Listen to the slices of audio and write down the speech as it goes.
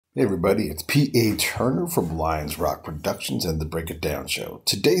Hey everybody, it's P.A. Turner from Lions Rock Productions and the Break It Down Show.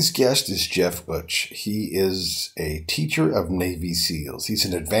 Today's guest is Jeff Utsch. He is a teacher of Navy SEALs. He's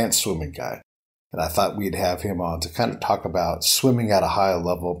an advanced swimming guy. And I thought we'd have him on to kind of talk about swimming at a high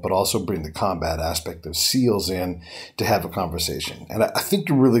level, but also bring the combat aspect of SEALs in to have a conversation. And I think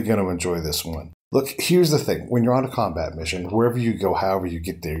you're really going to enjoy this one. Look, here's the thing. When you're on a combat mission, wherever you go, however you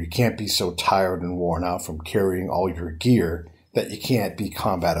get there, you can't be so tired and worn out from carrying all your gear that you can't be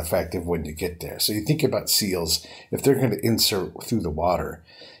combat effective when you get there. So you think about SEALs, if they're going to insert through the water,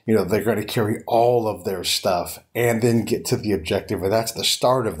 they're going to carry all of their stuff and then get to the objective, and that's the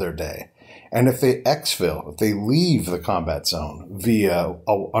start of their day. And if they exfil, if they leave the combat zone via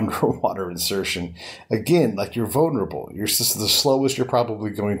an underwater insertion, again, like you're vulnerable. You're just the slowest you're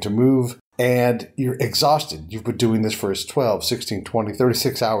probably going to move, and you're exhausted. You've been doing this for 12, 16, 20,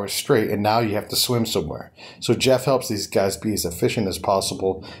 36 hours straight, and now you have to swim somewhere. So Jeff helps these guys be as efficient as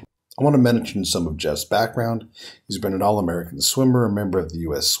possible. I want to mention some of Jeff's background. He's been an All-American swimmer, a member of the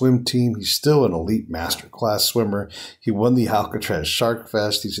U.S. swim team. He's still an elite master class swimmer. He won the Alcatraz Shark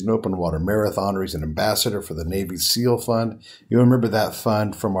Fest. He's an open water marathoner. He's an ambassador for the Navy SEAL Fund. You'll remember that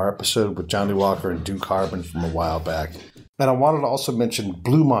fund from our episode with Johnny Walker and Duke Harbin from a while back. And I wanted to also mention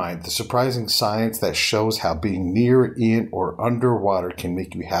Blue Mind, the surprising science that shows how being near, in, or underwater can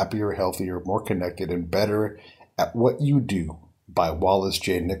make you happier, healthier, more connected, and better at what you do, by Wallace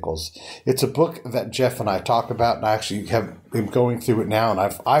J Nichols. It's a book that Jeff and I talk about, and I actually have been going through it now, and I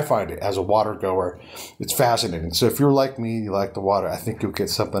find it, as a water goer, it's fascinating. So if you're like me and you like the water, I think you'll get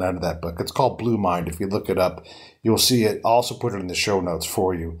something out of that book. It's called Blue Mind. If you look it up, you'll see it. I'll also put it in the show notes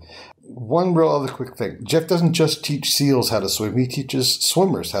for you. One real other quick thing. Jeff doesn't just teach SEALs how to swim. He teaches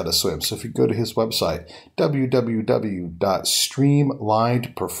swimmers how to swim. So if you go to his website,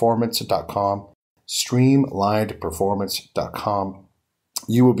 www.streamlinedperformance.com, streamlinedperformance.com,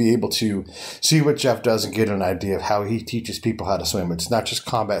 you will be able to see what Jeff does and get an idea of how he teaches people how to swim. It's not just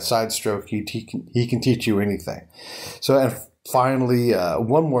combat sidestroke. He can teach you anything. So, and finally,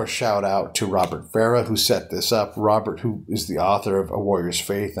 one more shout out to Robert Farah, who set this up. Robert, who is the author of A Warrior's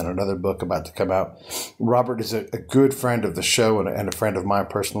Faith and another book about to come out. Robert is a good friend of the show and a friend of mine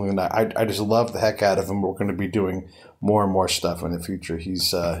personally, and I just love the heck out of him. We're going to be doing more and more stuff in the future.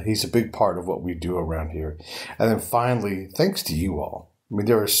 He's a big part of what we do around here. And then finally, thanks to you all. I mean,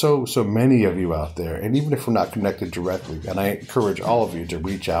 there are so many of you out there, and even if we're not connected directly, and I encourage all of you to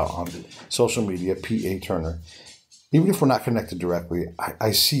reach out on social media, P.A. Turner. Even if we're not connected directly,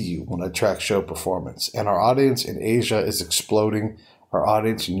 I see you when I track show performance. And our audience in Asia is exploding. Our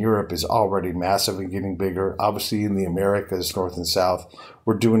audience in Europe is already massive and getting bigger. Obviously, in the Americas, North and South,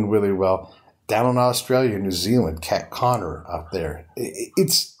 we're doing really well. Down in Australia, New Zealand, Kat Connor out there.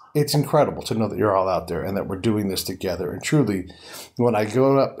 It's incredible to know that you're all out there and that we're doing this together. And truly, when I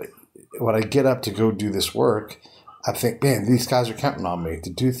get up to go do this work, I think, man, these guys are counting on me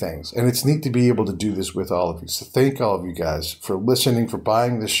to do things. And it's neat to be able to do this with all of you. So thank all of you guys for listening, for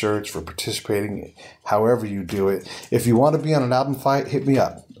buying the shirts, for participating, however you do it. If you want to be on an album fight, hit me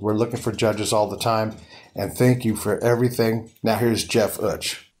up. We're looking for judges all the time. And thank you for everything. Now here's Jeff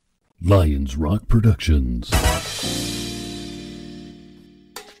Utsch. Lions Rock Productions.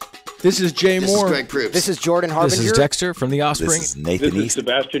 This is Jay Moore. This is Greg Proops. This is Jordan Harbinger. This is Dexter from The Offspring. This is Nathan This East. is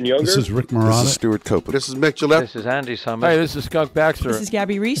Sebastian Younger. This is Rick Marotta. This is Stuart Copeland. This is Mick Gillette. This is Andy Summers. Hey, this is Skunk Baxter. This is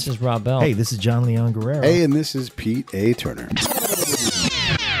Gabby Reese. This is Rob Bell. Hey, this is John Leon Guerrero. Hey, and this is Pete A. Turner.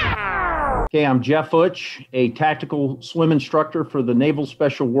 Okay, I'm Jeff Utsch, a tactical swim instructor for the Naval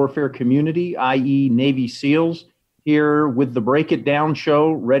Special Warfare community, i.e. Navy SEALs, here with the Break It Down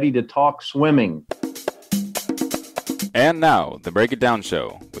show, ready to talk swimming. And now, the Break It Down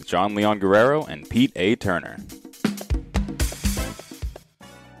Show with John Leon Guerrero and Pete A. Turner.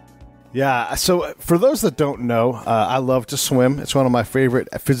 Yeah, so for those that don't know, I love to swim. It's one of my favorite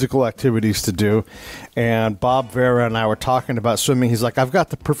physical activities to do. And Bob Vera and I were talking about swimming. He's like, I've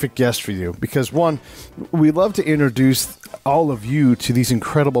got the perfect guest for you. Because one, we love to introduce all of you to these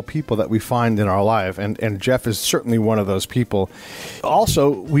incredible people that we find in our life. And Jeff is certainly one of those people. Also,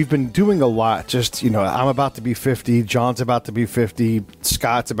 we've been doing a lot. Just, I'm about to be 50. John's about to be 50.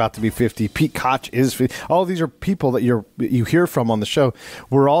 Scott's about to be 50. Pete Koch is 50. All these are people that you hear from on the show.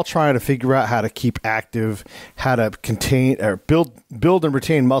 We're all trying to figure out how to keep active, how to contain or build and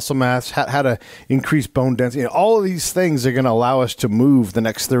retain muscle mass, how to increase bone density. All of these things are going to allow us to move the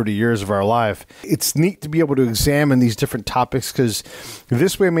next 30 years of our life. It's neat to be able to examine these different topics because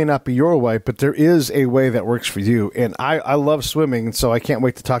this way may not be your way, but there is a way that works for you. And I love swimming, so I can't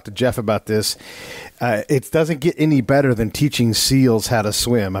wait to talk to Jeff about this. It doesn't get any better than teaching SEALs how to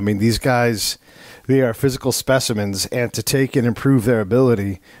swim. I mean, these guys, They are physical specimens, and to take and improve their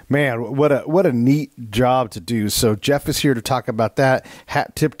ability, man, what a neat job to do. So Jeff is here to talk about that.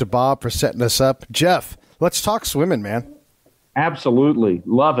 Hat tip to Bob for setting us up. Jeff, let's talk swimming, man. Absolutely.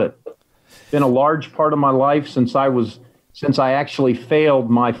 Love it. Been a large part of my life since I actually failed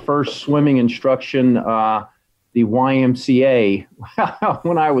my first swimming instruction, the YMCA,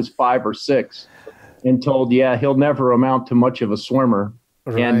 when I was 5 or 6, and told, he'll never amount to much of a swimmer.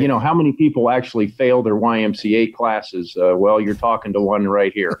 Right. And, how many people actually fail their YMCA classes? Well, you're talking to one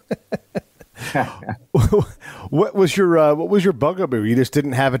right here. What was your bugaboo? You just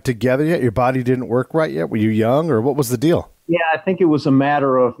didn't have it together yet? Your body didn't work right yet? Were you young, or what was the deal? Yeah, I think it was a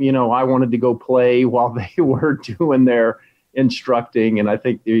matter of, I wanted to go play while they were doing their instructing, and I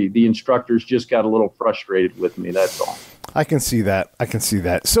think the instructors just got a little frustrated with me, that's all. I can see that.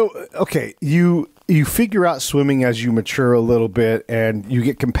 So, okay, you figure out swimming as you mature a little bit, and you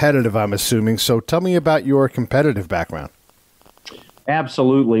get competitive, I'm assuming. So tell me about your competitive background.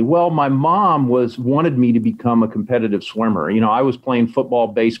 Absolutely. Well, my mom wanted me to become a competitive swimmer. I was playing football,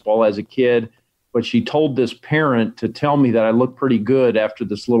 baseball as a kid, but she told this parent to tell me that I looked pretty good after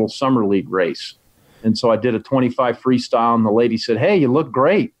this little summer league race. And so I did a 25 freestyle, and the lady said, "Hey, you look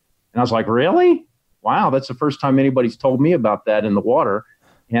great." And I was like, "Really? Wow, that's the first time anybody's told me about that in the water."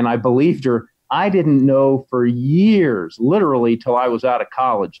 And I believed her. I didn't know for years, literally till I was out of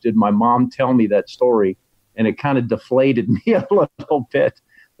college, did my mom tell me that story. And it kind of deflated me a little bit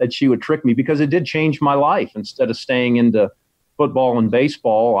that she would trick me, because it did change my life. Instead of staying into football and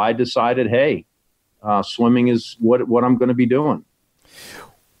baseball, I decided, hey, swimming is what I'm going to be doing.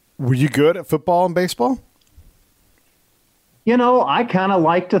 Were you good at football and baseball? I kind of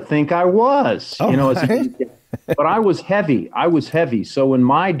like to think I was, right. But I was heavy. So in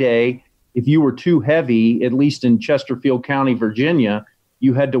my day, if you were too heavy, at least in Chesterfield County, Virginia,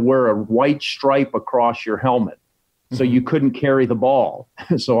 you had to wear a white stripe across your helmet. So you couldn't carry the ball.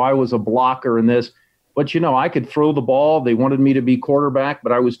 So I was a blocker in this. But, I could throw the ball. They wanted me to be quarterback,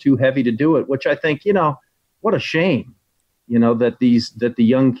 but I was too heavy to do it, which I think, what a shame, that the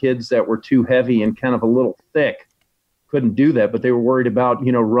young kids that were too heavy and kind of a little thick couldn't do that. But they were worried about,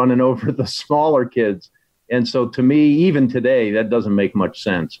 running over the smaller kids. And so to me, even today, that doesn't make much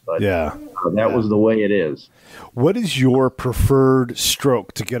sense. But that was the way it is. What is your preferred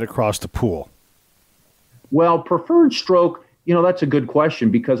stroke to get across the pool? Well, preferred stroke, that's a good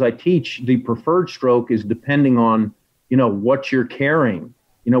question, because I teach the preferred stroke is depending on, what you're carrying.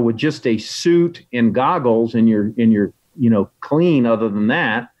 With just a suit and goggles and you're clean, other than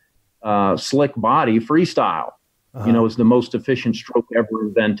that, slick body, freestyle, is the most efficient stroke ever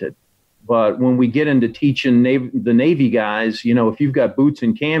invented. But when we get into teaching the Navy guys, if you've got boots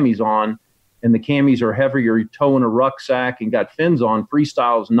and camis on, and the camis are heavier, you're towing a rucksack and got fins on,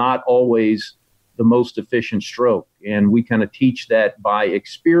 freestyle is not always the most efficient stroke. And we kind of teach that by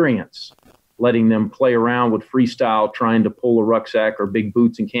experience, letting them play around with freestyle, trying to pull a rucksack or big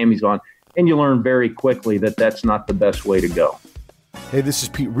boots and camis on. And you learn very quickly that that's not the best way to go. Hey, this is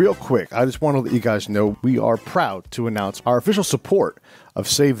Pete. Real quick, I just want to let you guys know we are proud to announce our official support of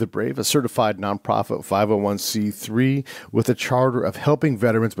Save the Brave, a certified nonprofit 501c3 with a charter of helping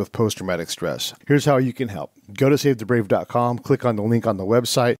veterans with post-traumatic stress. Here's how you can help. Go to SaveTheBrave.com, click on the link on the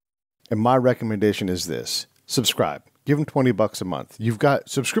website, and my recommendation is this. Subscribe. Give them $20 a month. You've got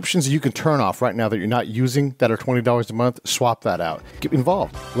subscriptions that you can turn off right now that you're not using that are $20 a month. Swap that out. Get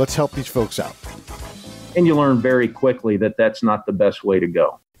involved. Let's help these folks out. And you learn very quickly that that's not the best way to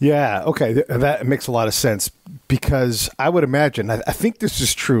go. Yeah, okay, that makes a lot of sense, because I would imagine, I think this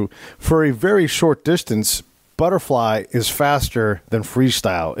is true, for a very short distance, butterfly is faster than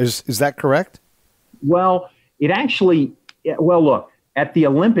freestyle. Is that correct? Well, look, at the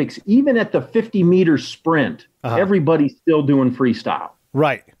Olympics, even at the 50-meter sprint, everybody's still doing freestyle.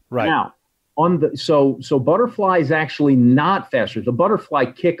 Right. Now, so butterfly is actually not faster. The butterfly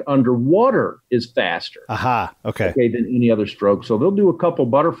kick underwater is faster. Okay, than any other stroke. So they'll do a couple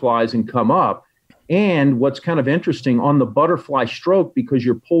butterflies and come up. And what's kind of interesting on the butterfly stroke, because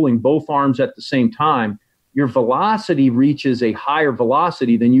you're pulling both arms at the same time, your velocity reaches a higher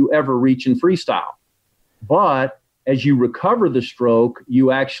velocity than you ever reach in freestyle. But as you recover the stroke,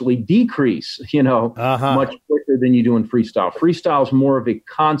 you actually decrease, much quicker than you do in freestyle. Freestyle is more of a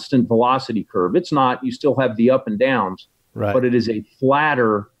constant velocity curve. It's not, you still have the up and downs, right, but it is a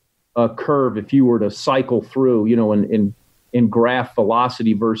flatter curve if you were to cycle through, in graph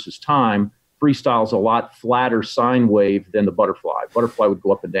velocity versus time. freestyle's a lot flatter sine wave than the butterfly. Butterfly would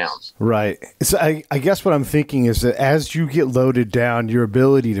go up and down. Right. So I guess what I'm thinking is that as you get loaded down, your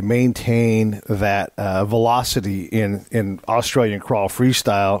ability to maintain that velocity in Australian crawl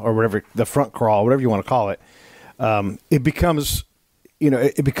freestyle or whatever, the front crawl, whatever you want to call it, it becomes,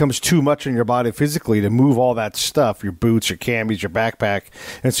 it becomes too much in your body physically to move all that stuff, your boots, your camis, your backpack.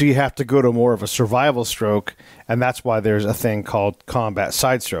 And so you have to go to more of a survival stroke. And that's why there's a thing called combat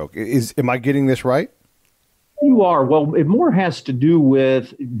side stroke. Am I getting this right? You are. Well, it more has to do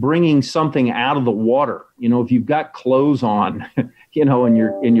with bringing something out of the water. If you've got clothes on,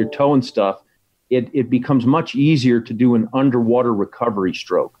 in your toe and stuff, it becomes much easier to do an underwater recovery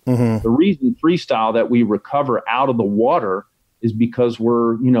stroke. Mm-hmm. The reason freestyle that we recover out of the water is because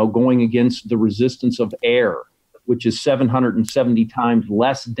we're, going against the resistance of air, which is 770 times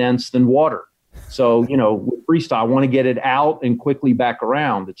less dense than water. So, with freestyle, I want to get it out and quickly back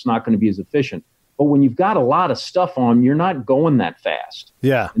around. It's not going to be as efficient. But when you've got a lot of stuff on, you're not going that fast.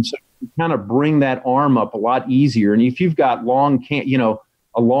 Yeah. And so you kind of bring that arm up a lot easier. And if you've got a long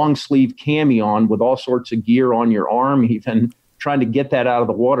sleeve cami on with all sorts of gear on your arm, even trying to get that out of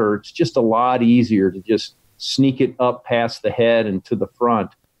the water, it's just a lot easier to just sneak it up past the head and to the front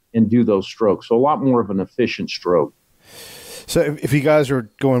and do those strokes. So a lot more of an efficient stroke. So if you guys are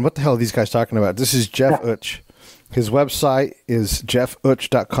going, what the hell are these guys talking about? This is Jeff Utsch. His website is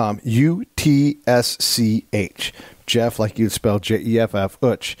jeffutsch.com, UTSCH. Jeff, like you'd spell Jeff,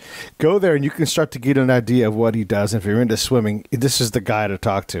 Utsch. Go there and you can start to get an idea of what he does. And if you're into swimming, this is the guy to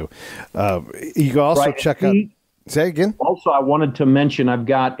talk to. You can also check out. Say again. Also, I wanted to mention I've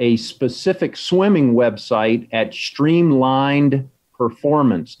got a specific swimming website at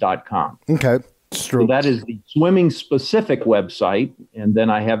streamlinedperformance.com. Okay. So that is the swimming specific website. And then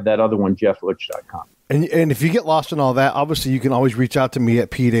I have that other one, jeffutsch.com. And if you get lost in all that, obviously you can always reach out to me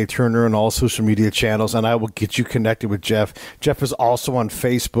at P. Turner on all social media channels, and I will get you connected with Jeff. Jeff is also on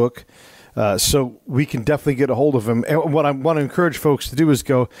Facebook. So we can definitely get a hold of him. And what I want to encourage folks to do is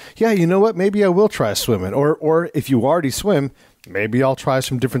go, yeah, you know what? Maybe I will try swimming. Or if you already swim, maybe I'll try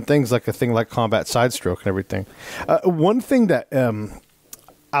some different things, like a thing like combat side stroke and everything. One thing that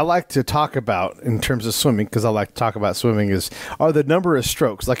I like to talk about in terms of swimming, because I like to talk about swimming, are the number of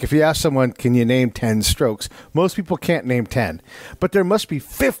strokes. Like if you ask someone, can you name 10 strokes? Most people can't name 10. But there must be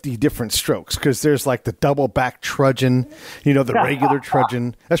 50 different strokes, because there's like the double back trudgeon, the regular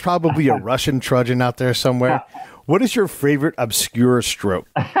trudgeon. That's probably a Russian trudgeon out there somewhere. What is your favorite obscure stroke?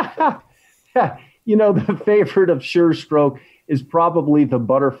 The favorite obscure stroke is probably the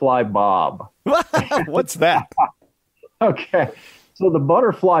butterfly bob. What's that? Okay. So the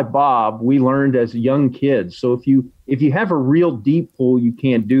butterfly bob we learned as young kids. So if you have a real deep pool, you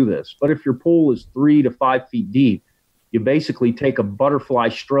can't do this. But if your pool is 3 to 5 feet deep, you basically take a butterfly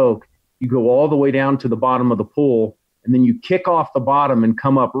stroke, you go all the way down to the bottom of the pool, and then you kick off the bottom and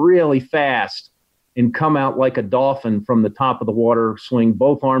come up really fast and come out like a dolphin from the top of the water, swing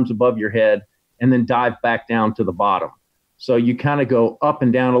both arms above your head, and then dive back down to the bottom. So you kind of go up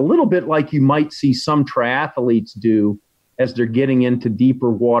and down a little bit like you might see some triathletes do as they're getting into deeper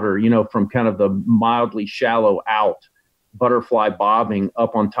water, from kind of the mildly shallow out, butterfly bobbing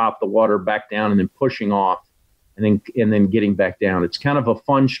up on top of the water, back down, and then pushing off, and then getting back down. It's kind of a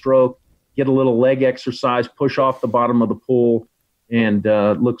fun stroke. Get a little leg exercise, push off the bottom of the pool, and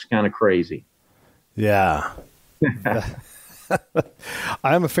looks kind of crazy. Yeah.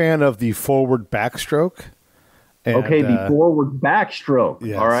 I'm a fan of the forward backstroke. Okay, the forward backstroke.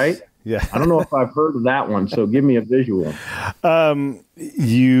 Yes. All right. Yeah. I don't know if I've heard of that one, so give me a visual. Oh,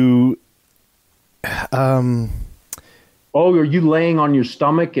 are you laying on your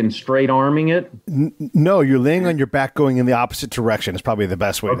stomach and straight arming it? No, you're laying on your back going in the opposite direction. It's probably the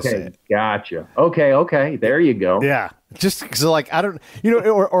best way to say it. Gotcha. Okay. There you go. Yeah. Just because, I don't,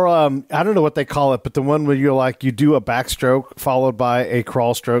 I don't know what they call it, but the one where you do a backstroke followed by a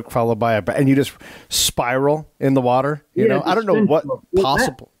crawl stroke followed by and you just spiral in the water. I don't know what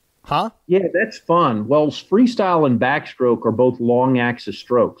possible. Huh? Yeah, that's fun. Well, freestyle and backstroke are both long axis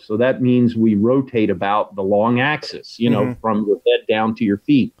strokes. So that means we rotate about the long axis, from your head down to your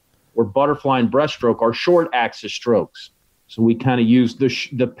feet. Where butterfly and breaststroke are short axis strokes. So we kind of use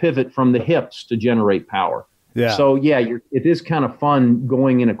the pivot from the hips to generate power. Yeah. So, it is kind of fun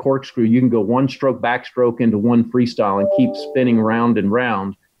going in a corkscrew. You can go one stroke backstroke into one freestyle and keep spinning round and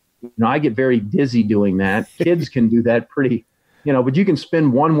round. I get very dizzy doing that. Kids can do that pretty... but you can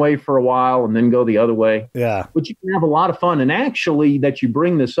spin one way for a while and then go the other way. Yeah. But you can have a lot of fun. And actually, that you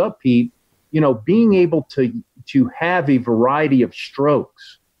bring this up, Pete, being able to have a variety of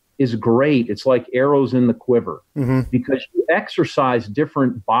strokes is great. It's like arrows in the quiver, because you exercise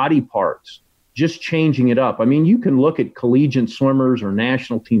different body parts. just changing it up. I mean, you can look at collegiate swimmers or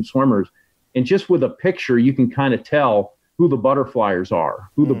national team swimmers, and just with a picture, you can kind of tell who the butterflyers are,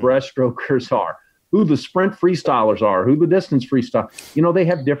 who the breaststrokers are, who the sprint freestylers are, who the distance freestyle. You know, they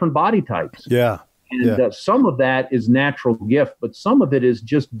have different body types. Yeah. And some of that is natural gift, but some of it is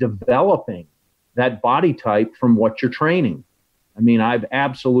just developing that body type from what you're training. I mean, I've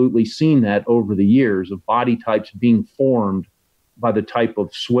absolutely seen that over the years of body types being formed by the type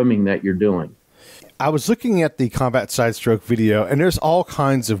of swimming that you're doing. I was looking at the combat side stroke video, and there's all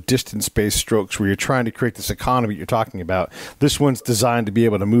kinds of distance-based strokes where you're trying to create this economy you're talking about. This one's designed to be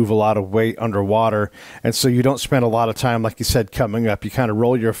able to move a lot of weight underwater, and so you don't spend a lot of time, like you said, coming up. You kind of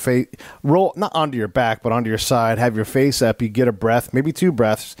roll your face, not onto your back, but onto your side, have your face up. You get a breath, maybe 2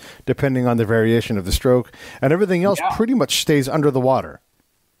 breaths, depending on the variation of the stroke, and everything else pretty much stays under the water.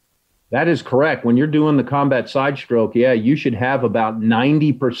 That is correct. When you're doing the combat side stroke, you should have about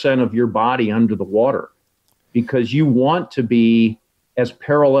 90% of your body under the water, because you want to be as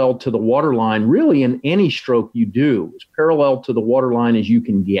parallel to the water line, really in any stroke you do, as parallel to the water line as you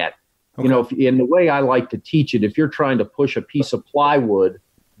can get. Okay. You know, in the way I like to teach it, if you're trying to push a piece of plywood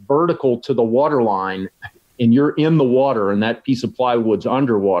vertical to the water line and you're in the water and that piece of plywood's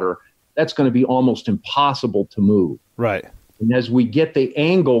underwater, that's going to be almost impossible to move. Right. And as we get the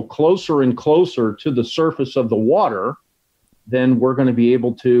angle closer and closer to the surface of the water, then we're going to be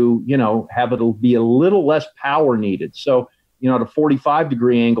able to, you know, have it'll be a little less power needed. So, you know, at a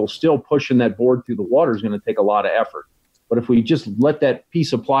 45-degree angle, still pushing that board through the water is going to take a lot of effort. But if we just let that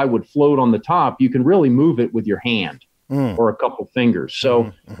piece of plywood float on the top, you can really move it with your hand or a couple fingers.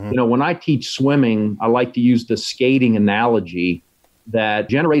 So, you know, when I teach swimming, I like to use the skating analogy that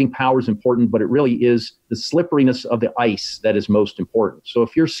generating power is important, but it really is the slipperiness of the ice that is most important. So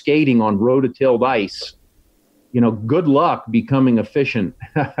if you're skating on rototilled ice, you know, good luck becoming efficient,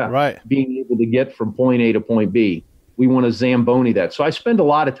 right? Being able to get from point A to point B. We want to Zamboni that. So I spend a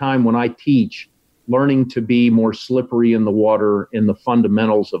lot of time when I teach learning to be more slippery in the water and the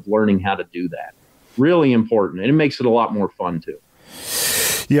fundamentals of learning how to do that. Really important. And it makes it a lot more fun too.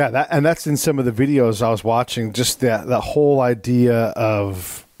 Yeah, that's in some of the videos I was watching, just that whole idea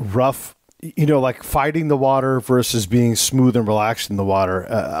of rough, you know, like fighting the water versus being smooth and relaxed in the water.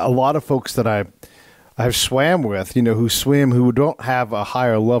 A lot of folks that I've swam with, you know, who don't have a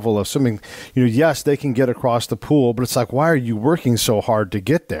higher level of swimming, you know, yes, they can get across the pool, but it's like, why are you working so hard to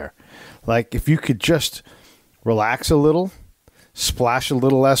get there? Like, if you could just relax a little, splash a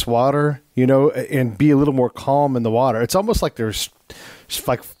little less water, you know, and be a little more calm in the water. It's almost like there's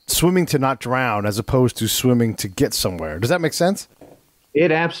like swimming to not drown as opposed to swimming to get somewhere. Does that make sense?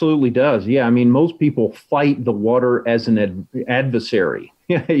 It absolutely does. Yeah. I mean, most people fight the water as an adversary.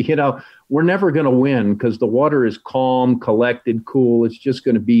 You know, we're never going to win because the water is calm, collected, cool. It's just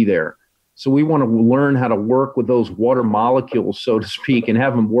going to be there. So we want to learn how to work with those water molecules, so to speak, and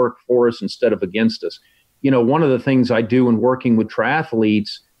have them work for us instead of against us. You know, one of the things I do in working with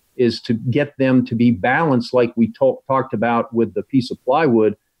triathletes is to get them to be balanced like we talked about with the piece of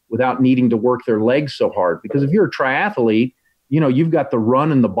plywood without needing to work their legs so hard. Because if you're a triathlete, you know, you've got the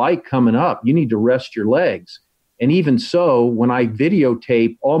run and the bike coming up. You need to rest your legs. And even so, when I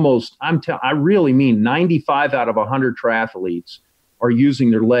videotape I really mean 95 out of 100 triathletes are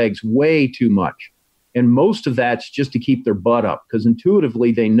using their legs way too much. And most of that's just to keep their butt up, because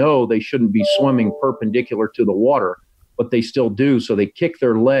intuitively they know they shouldn't be swimming perpendicular to the water, but they still do. So they kick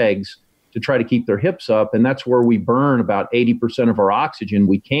their legs to try to keep their hips up. And that's where we burn about 80% of our oxygen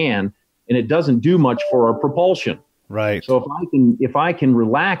we can. And it doesn't do much for our propulsion. Right. So if I can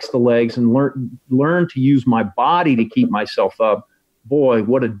relax the legs and learn to use my body to keep myself up, boy,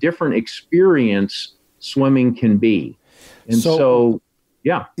 what a different experience swimming can be. And so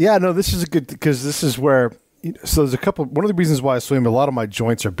yeah. Yeah, no, this is a good, because this is where, so there's one of the reasons why I swim, a lot of my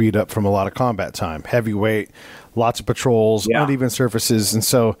joints are beat up from a lot of combat time, heavy weight, lots of patrols, uneven surfaces. And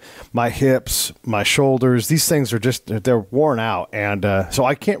so my hips, my shoulders, these things are they're worn out. And so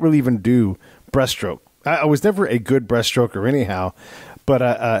I can't really even do breaststroke. I was never a good breaststroker anyhow, but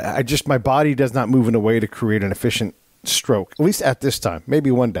my body does not move in a way to create an efficient stroke, at least at this time, maybe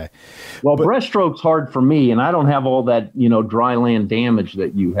one day. Well, breaststroke's hard for me, and I don't have all that, you know, dry land damage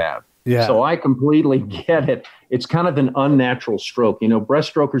that you have. Yeah. So I completely get it. It's kind of an unnatural stroke. You know,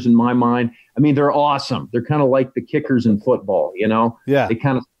 breaststrokers in my mind, I mean, they're awesome. They're kind of like the kickers in football, you know? Yeah. They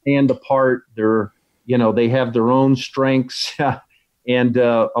kind of stand apart. They have their own strengths. And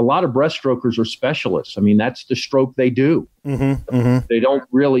a lot of breaststrokers are specialists. I mean, that's the stroke they do. Mm-hmm, mm-hmm. They don't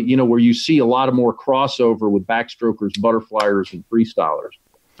really, you know, where you see a lot of more crossover with backstrokers, butterflyers, and freestylers.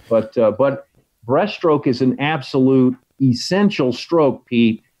 But breaststroke is an absolute essential stroke,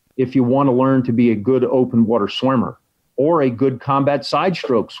 Pete. if you want to learn to be a good open water swimmer or a good combat side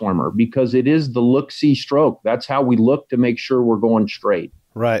stroke swimmer, because it is the look-see stroke. That's how we look to make sure we're going straight.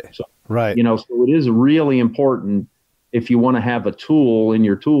 Right. So, right. So it is really important if you want to have a tool in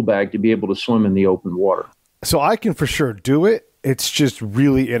your tool bag to be able to swim in the open water. So I can for sure do it. It's just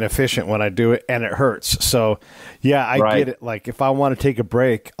really inefficient when I do it, and it hurts. So, yeah, I get it. Like, if I want to take a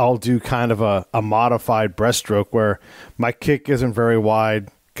break, I'll do kind of a modified breaststroke where my kick isn't very wide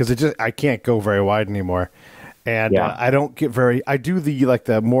because I can't go very wide anymore. And I don't get I do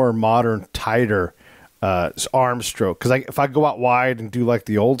the more modern, tighter arm stroke. Because if I go out wide and do like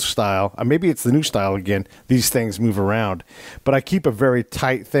the old style, maybe it's the new style again, these things move around. But I keep a very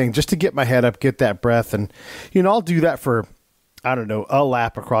tight thing just to get my head up, get that breath. And, I'll do that for, I don't know, a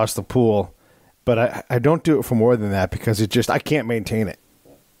lap across the pool. But I don't do it for more than that because I can't maintain it.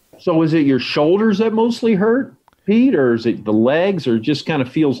 So is it your shoulders that mostly hurt, Pete, or is it the legs, or just kind of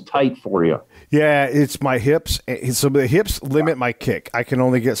feels tight for you? Yeah, it's my hips. So the hips limit my kick. I can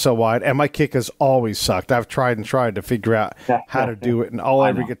only get so wide, and my kick has always sucked. I've tried to figure out how to do it, and all I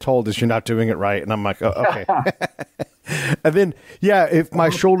ever get told is you're not doing it right, and I'm like, oh, okay. And then, if my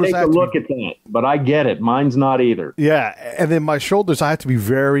shoulders take a look at that, but I get it. Mine's not either. Yeah, and then my shoulders, I have to be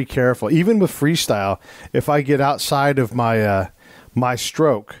very careful. Even with freestyle, if I get outside of my my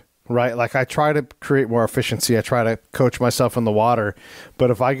stroke, right? Like I try to create more efficiency. I try to coach myself in the water.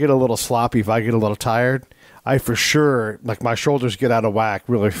 But if I get a little sloppy, if I get a little tired, I for sure, like my shoulders get out of whack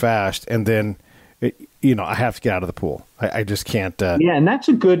really fast. And then, I have to get out of the pool. I just can't. Yeah, and that's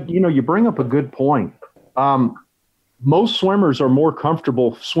a good, you bring up a good point. Most swimmers are more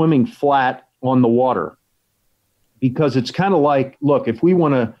comfortable swimming flat on the water because it's kind of like, look, if we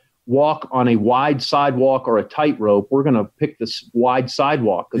want to walk on a wide sidewalk or a tightrope, we're going to pick this wide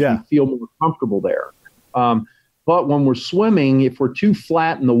sidewalk because we feel more comfortable there. But when we're swimming, if we're too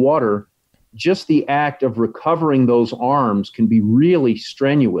flat in the water, just the act of recovering those arms can be really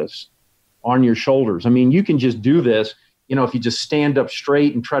strenuous on your shoulders. I mean, you can just do this, if you just stand up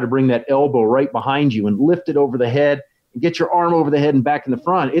straight and try to bring that elbow right behind you and lift it over the head and get your arm over the head and back in the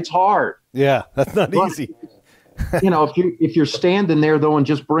front. It's hard. Yeah, that's not easy. If you're standing there, though, and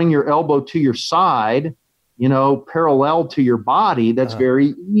just bring your elbow to your side, parallel to your body, that's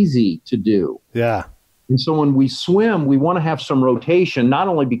very easy to do. Yeah. And so when we swim, we want to have some rotation, not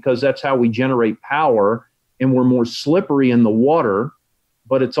only because that's how we generate power and we're more slippery in the water,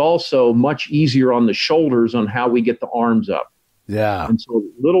 but it's also much easier on the shoulders on how we get the arms up. Yeah. And so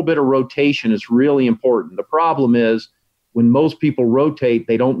a little bit of rotation is really important. The problem is, when most people rotate,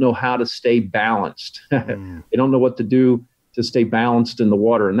 they don't know how to stay balanced. They don't know what to do to stay balanced in the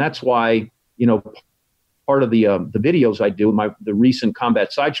water. And that's why, part of the videos I do, the recent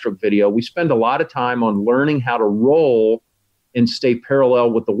combat sidestroke video, we spend a lot of time on learning how to roll and stay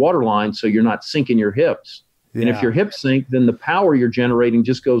parallel with the water line so you're not sinking your hips. Yeah. And if your hips sink, then the power you're generating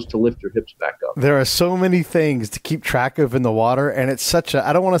just goes to lift your hips back up. There are so many things to keep track of in the water, and it's such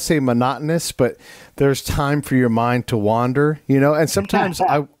I don't want to say monotonous, but there's time for your mind to wander, and sometimes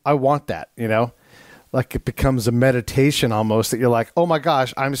I want that, like it becomes a meditation almost that you're like, oh my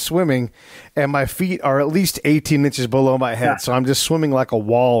gosh, I'm swimming and my feet are at least 18 inches below my head. So I'm just swimming like a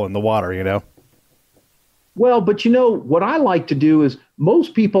wall in the water, Well, but what I like to do is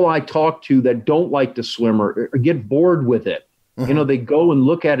most people I talk to that don't like to swim or get bored with it, they go and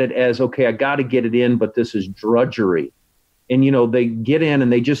look at it as, okay, I got to get it in, but this is drudgery. And, they get in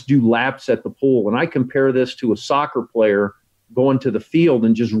and they just do laps at the pool. And I compare this to a soccer player going to the field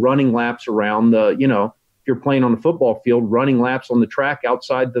and just running laps around if you're playing on a football field, running laps on the track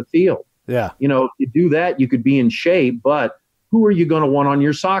outside the field. Yeah. If you do that, you could be in shape, but who are you going to want on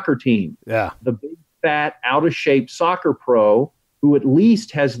your soccer team? Yeah. The big, fat, out of shape soccer pro who at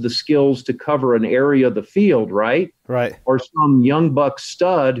least has the skills to cover an area of the field, right? Right. Or some young buck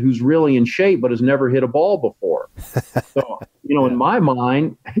stud who's really in shape but has never hit a ball before. So, in my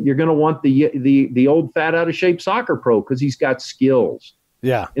mind, you're going to want the old fat, out of shape soccer pro because he's got skills.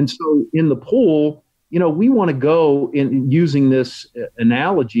 Yeah. And so in the pool, we want to go in using this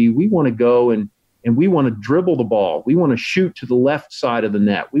analogy. We want to go and we want to dribble the ball. We want to shoot to the left side of the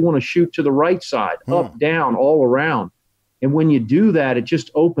net. We want to shoot to the right side, up, down, all around. And when you do that, it just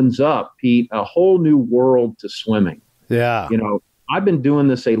opens up, Pete, a whole new world to swimming. Yeah. I've been doing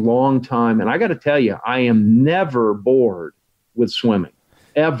this a long time, and I got to tell you, I am never bored with swimming,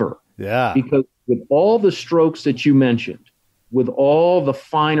 ever. Yeah. Because with all the strokes that you mentioned, with all the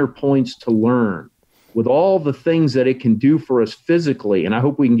finer points to learn, with all the things that it can do for us physically, and I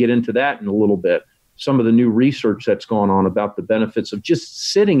hope we can get into that in a little bit, some of the new research that's gone on about the benefits of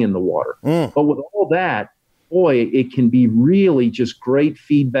just sitting in the water. But with all that, boy, it can be really just great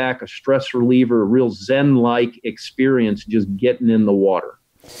feedback, a stress reliever, a real Zen-like experience just getting in the water.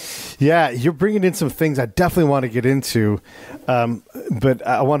 Yeah, you're bringing in some things I definitely want to get into, but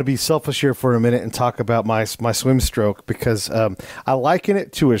I want to be selfish here for a minute and talk about my swim stroke, because I liken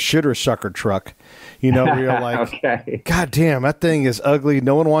it to a shitter sucker truck. You know, where you're like, okay. God damn, that thing is ugly.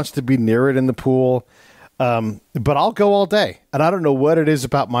 No one wants to be near it in the pool. But I'll go all day. And I don't know what it is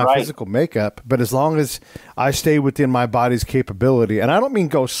about my physical makeup, but as long as I stay within my body's capability, and I don't mean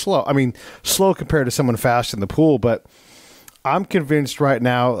go slow. I mean, slow compared to someone fast in the pool, but I'm convinced right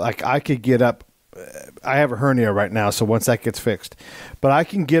now, like I could get up. I have a hernia right now, so once that gets fixed, but I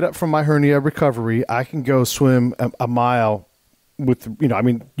can get up from my hernia recovery. I can go swim a mile with,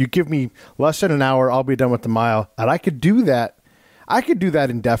 you give me less than an hour, I'll be done with the mile, and I could do that. I could do that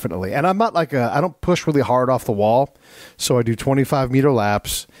indefinitely. And I'm not I don't push really hard off the wall. So I do 25-meter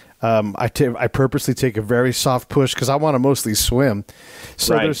laps. I purposely take a very soft push because I want to mostly swim.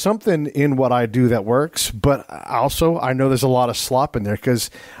 So there's something in what I do that works. But also I know there's a lot of slop in there because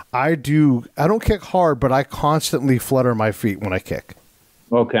I don't kick hard, but I constantly flutter my feet when I kick.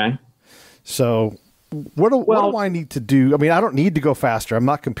 Okay. So what do I need to do? I mean, I don't need to go faster. I'm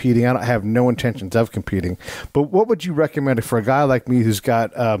not competing. I have no intentions of competing. But what would you recommend for a guy like me who's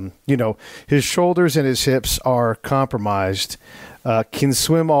got, his shoulders and his hips are compromised, can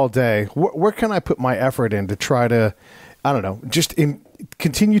swim all day? Where can I put my effort in to try to,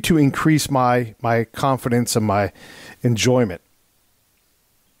 continue to increase my confidence and my enjoyment?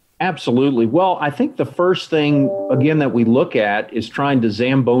 Absolutely. Well, I think the first thing, again, that we look at is trying to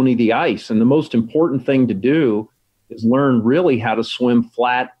Zamboni the ice. And the most important thing to do is learn really how to swim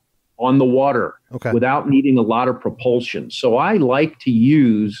flat on the water without needing a lot of propulsion. So I like to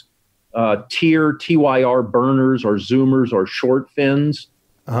use TYR burners or zoomers or short fins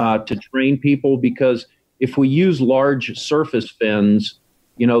to train people, because if we use large surface fins,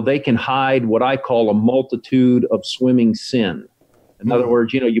 they can hide what I call a multitude of swimming sin. In other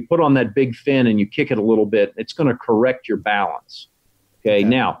words, you put on that big fin and you kick it a little bit, it's going to correct your balance. Okay.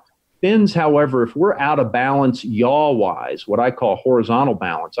 Now, fins, however, if we're out of balance yaw-wise, what I call horizontal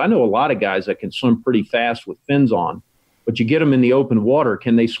balance, I know a lot of guys that can swim pretty fast with fins on, but you get them in the open water,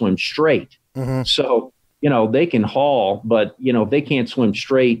 can they swim straight? Mm-hmm. So, they can haul, but, if they can't swim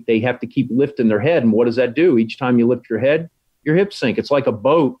straight, they have to keep lifting their head. And what does that do? Each time you lift your head, your hips sink. It's like a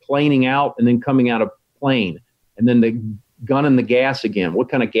boat planing out and then coming out of plane. And then the gunning the gas again. What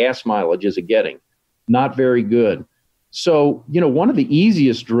kind of gas mileage is it getting? Not very good. So, one of the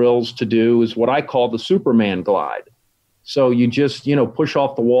easiest drills to do is what I call the Superman glide. So you just, push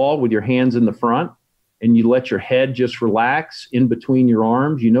off the wall with your hands in the front and you let your head just relax in between your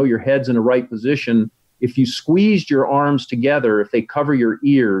arms. Your head's in the right position. If you squeezed your arms together, if they cover your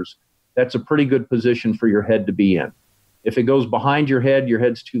ears, that's a pretty good position for your head to be in. If it goes behind your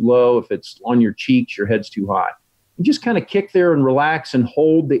head's too low. If it's on your cheeks, your head's too high. You just kind of kick there and relax and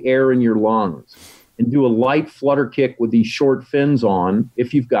hold the air in your lungs and do a light flutter kick with these short fins on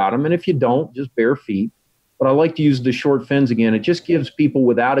if you've got them. And if you don't, just bare feet. But I like to use the short fins again. It just gives people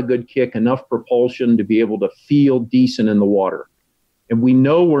without a good kick enough propulsion to be able to feel decent in the water. And we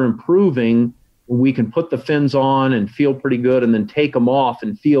know we're improving when we can put the fins on and feel pretty good and then take them off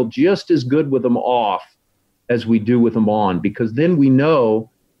and feel just as good with them off as we do with them on, because then we know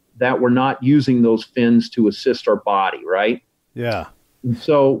that we're not using those fins to assist our body, right? Yeah. And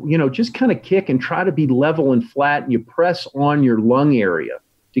so, just kind of kick and try to be level and flat, and you press on your lung area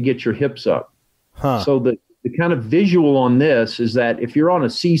to get your hips up. So the kind of visual on this is that if you're on a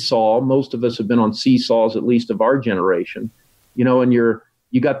seesaw, most of us have been on seesaws, at least of our generation, and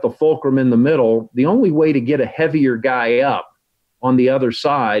you got the fulcrum in the middle. The only way to get a heavier guy up on the other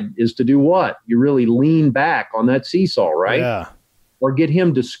side is to do what? You really lean back on that seesaw, right? Yeah. Or get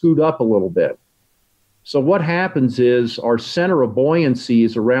him to scoot up a little bit. So what happens is our center of buoyancy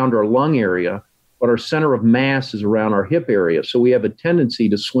is around our lung area, but our center of mass is around our hip area. So we have a tendency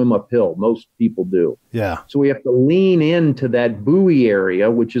to swim uphill. Most people do. Yeah. So we have to lean into that buoy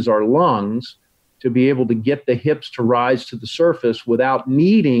area, which is our lungs, to be able to get the hips to rise to the surface without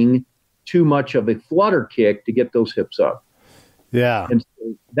needing too much of a flutter kick to get those hips up. Yeah. And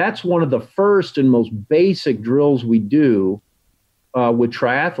so that's one of the first and most basic drills we do with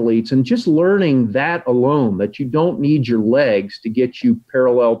triathletes, and just learning that alone, that you don't need your legs to get you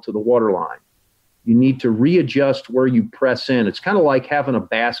parallel to the waterline. You need to readjust where you press in. It's kind of like having a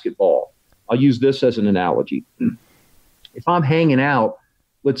basketball. I'll use this as an analogy. If I'm hanging out,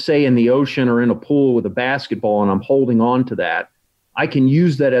 let's say in the ocean or in a pool with a basketball, and I'm holding on to that, I can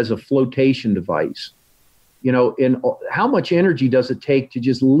use that as a flotation device. And how much energy does it take to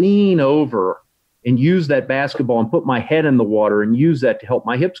just lean over and use that basketball and put my head in the water and use that to help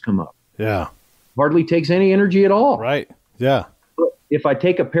my hips come up. Yeah. Hardly takes any energy at all. Right. Yeah. But if I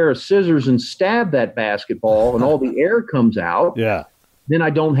take a pair of scissors and stab that basketball and all the air comes out, Yeah. then I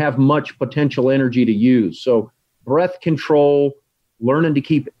don't have much potential energy to use. So breath control, learning to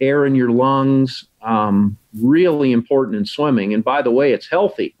keep air in your lungs, really important in swimming. And by the way, it's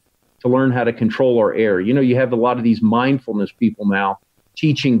healthy to learn how to control our air. You know, you have a lot of these mindfulness people now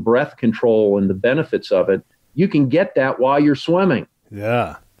teaching breath control and the benefits of it. You can get that while you're swimming.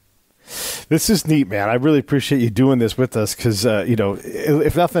 Yeah. This is neat, man. I really appreciate you doing this with us because,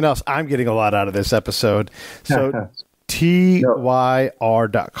 if nothing else, I'm getting a lot out of this episode. So TYR.com,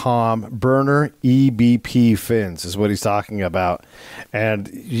 burner EBP fins is what he's talking about.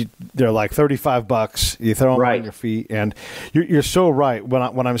 And they're like $35. You throw them on your feet. And you're so right.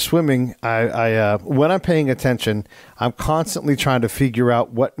 When I'm swimming, when I'm paying attention, I'm constantly trying to figure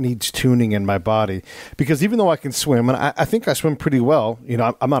out what needs tuning in my body. Because even though I can swim, and I think I swim pretty well,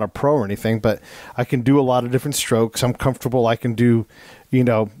 I'm not a pro or anything, but I can do a lot of different strokes. I'm comfortable. I can do,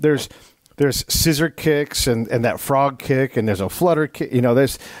 there's scissor kicks and that frog kick, and there's a flutter kick.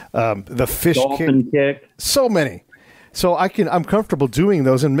 There's the fish kick. So many. So I'm comfortable doing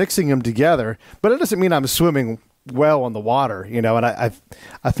those and mixing them together, but it doesn't mean I'm swimming well on the water, and I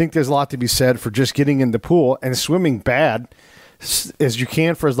think there's a lot to be said for just getting in the pool and swimming bad as you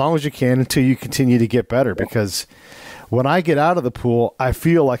can for as long as you can until you continue to get better. Because when I get out of the pool, I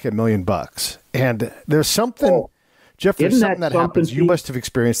feel like $1,000,000. And there's something, Jeff, there's something that happens. You must have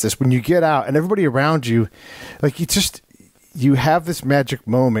experienced this when you get out and everybody around you, like you have this magic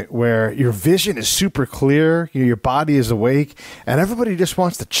moment where your vision is super clear, your body is awake, and everybody just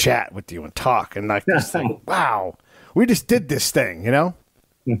wants to chat with you and talk and like this thing. Wow, we just did this thing,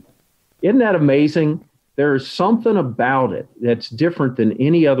 Isn't that amazing? There's something about it that's different than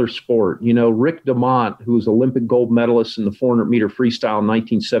any other sport. Rick DeMont, who was Olympic gold medalist in the 400-meter freestyle in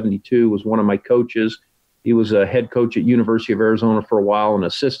 1972, was one of my coaches. He was a head coach at University of Arizona for a while, an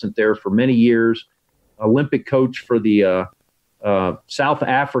assistant there for many years, Olympic coach for the South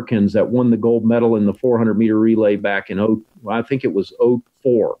Africans that won the gold medal in the 400-meter relay back in, I think it was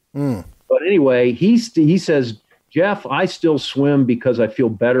 04. But anyway, he says, Jeff, I still swim because I feel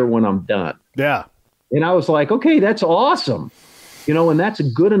better when I'm done. Yeah. And I was like, okay, that's awesome. And that's a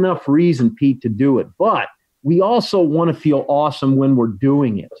good enough reason, Pete, to do it. But we also want to feel awesome when we're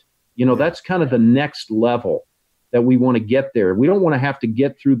doing it. That's kind of the next level that we want to get there. We don't want to have to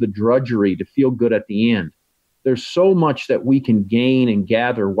get through the drudgery to feel good at the end. There's so much that we can gain and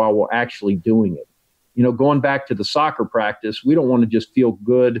gather while we're actually doing it. Going back to the soccer practice, we don't want to just feel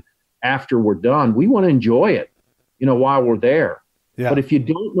good after we're done. We want to enjoy it, while we're there. Yeah. But if you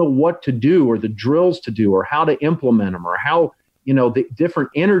don't know what to do or the drills to do or how to implement them or how, the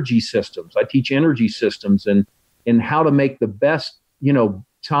different energy systems, I teach energy systems and how to make the best,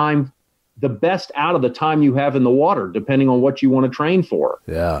 the best out of the time you have in the water, depending on what you want to train for.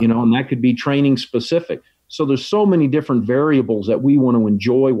 Yeah. And that could be training specific. So there's so many different variables that we want to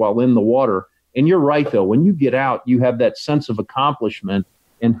enjoy while in the water. And you're right, though. When you get out, you have that sense of accomplishment.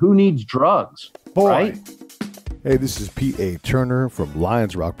 And who needs drugs? Boy. Right? Hey, this is P.A. Turner from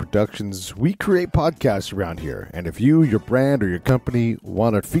Lions Rock Productions. We create podcasts around here. And if you, your brand, or your company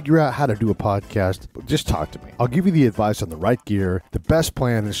want to figure out how to do a podcast, just talk to me. I'll give you the advice on the right gear, the best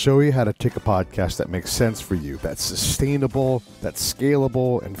plan, and show you how to take a podcast that makes sense for you, that's sustainable, that's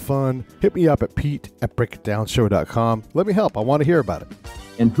scalable, and fun. Hit me up at pete@breakitdownshow.com. Let me help. I want to hear about it.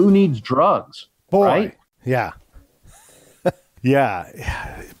 And who needs drugs? Boy. Right? Yeah. Yeah.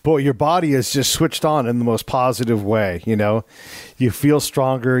 Boy, your body is just switched on in the most positive way. You feel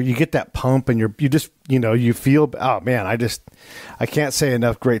stronger, you get that pump, and you feel, oh man, I can't say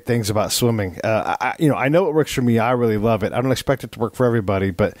enough great things about swimming. I know it works for me. I really love it. I don't expect it to work for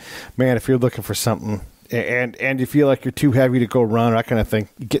everybody, but man, if you're looking for something and you feel like you're too heavy to go run or that kind of thing,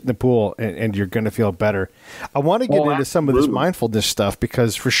 get in the pool and you're going to feel better. I want to get into some of this mindfulness stuff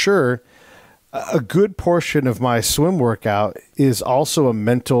because for sure, a good portion of my swim workout is also a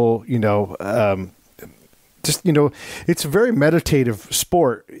mental, it's a very meditative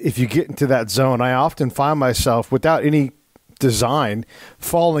sport. If you get into that zone, I often find myself without any design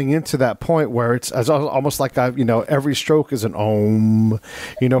falling into that point where it's almost like every stroke is an om,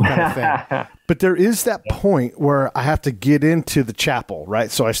 kind of thing. But there is that point where I have to get into the chapel,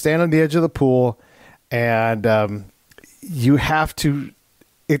 right? So I stand on the edge of the pool and you have to,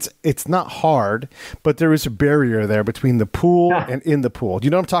 it's not hard, but there is a barrier there between the pool and in the pool. Do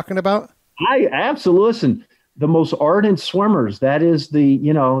you know what I'm talking about? I absolutely. Listen, the most ardent swimmers, that is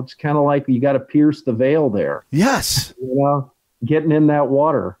it's kind of like you got to pierce the veil there. Yes. Getting in that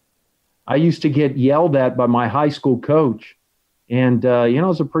water. I used to get yelled at by my high school coach. And, I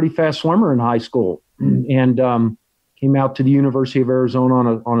was a pretty fast swimmer in high school and came out to the University of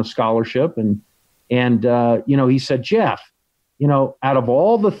Arizona on a scholarship. And he said, Jeff, out of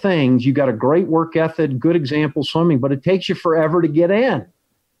all the things, you got a great work ethic, good example swimming, but it takes you forever to get in.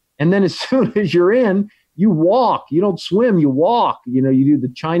 And then as soon as you're in, you walk. You don't swim, you walk. You do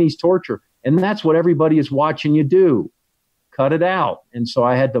the Chinese torture. And that's what everybody is watching you do. Cut it out. And so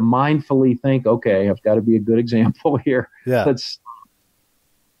I had to mindfully think, okay, I've got to be a good example here. Yeah.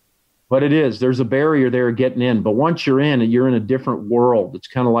 But there's a barrier there getting in. But once you're in a different world. It's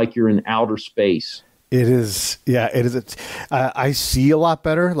kind of like you're in outer space. It is. Yeah, it is. I see a lot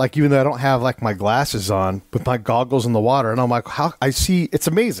better. Like, even though I don't have like my glasses on with my goggles in the water, and I'm like, how I see, it's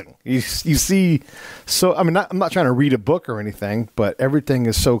amazing. You see, so, I mean, I'm not trying to read a book or anything, but everything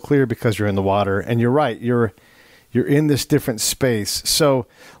is so clear because you're in the water. And you're right. You're in this different space. So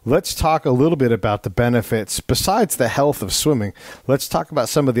let's talk a little bit about the benefits. Besides the health of swimming, let's talk about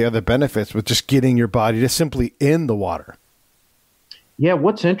some of the other benefits with just getting your body just simply in the water. Yeah,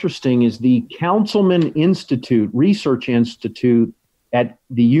 what's interesting is the Councilman Research Institute at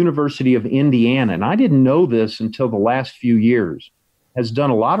the University of Indiana, and I didn't know this until the last few years, has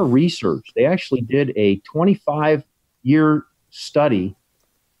done a lot of research. They actually did a 25-year study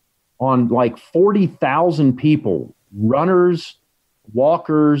on like 40,000 people, runners,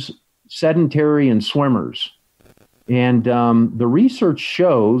 walkers, sedentary, and swimmers. And the research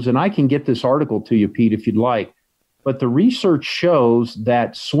shows, and I can get this article to you, Pete, if you'd like, but the research shows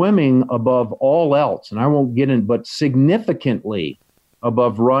that swimming above all else, and I won't get in, but significantly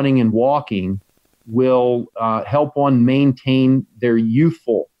above running and walking, will help one maintain their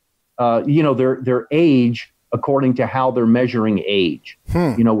youthful, their age according to how they're measuring age.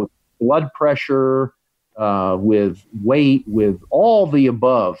 With blood pressure, with weight, with all the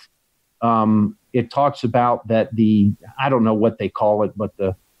above. It talks about that I don't know what they call it, but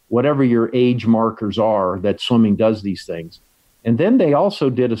whatever your age markers are, that swimming does these things. And then they also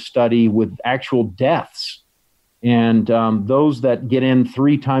did a study with actual deaths. And those that get in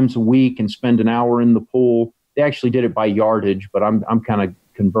 3 times a week and spend an hour in the pool, they actually did it by yardage, but I'm kind of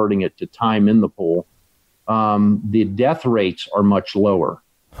converting it to time in the pool. The death rates are much lower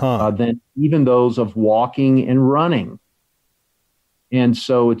than even those of walking and running. And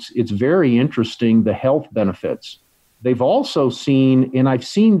so it's very interesting, the health benefits. They've also seen, and I've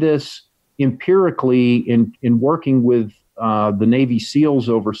seen this empirically in working with the Navy SEALs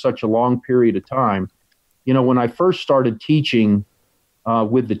over such a long period of time. When I first started teaching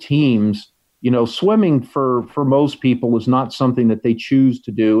with the teams, swimming for most people is not something that they choose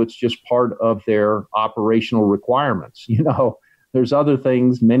to do. It's just part of their operational requirements. There's other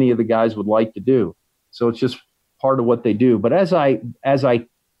things many of the guys would like to do. So it's just part of what they do. But as I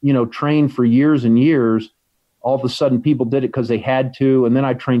trained for years and years, all of a sudden people did it because they had to. And then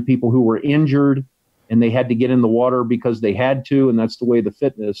I trained people who were injured and they had to get in the water because they had to. And that's the way the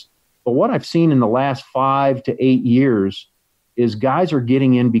fitness. But what I've seen in the last 5 to 8 years is guys are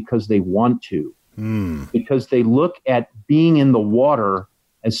getting in because they want to, because they look at being in the water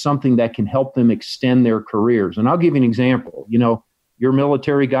as something that can help them extend their careers. And I'll give you an example. You're a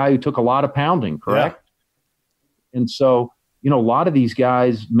military guy who took a lot of pounding, correct? Yeah. And so, a lot of these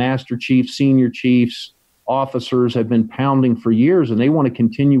guys, master chiefs, senior chiefs, officers have been pounding for years and they want to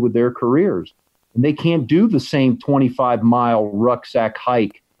continue with their careers. And they can't do the same 25-mile rucksack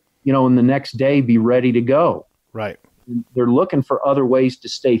hike, and the next day be ready to go. Right. They're looking for other ways to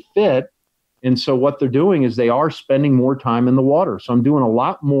stay fit. And so what they're doing is they are spending more time in the water. So I'm doing a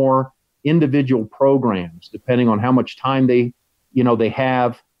lot more individual programs, depending on how much time they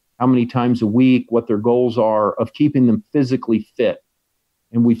have, how many times a week, what their goals are of keeping them physically fit.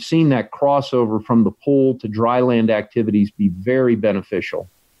 And we've seen that crossover from the pool to dry land activities be very beneficial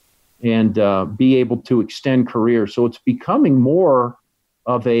and be able to extend careers. So it's becoming more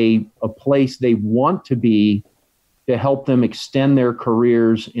of a place they want to be to help them extend their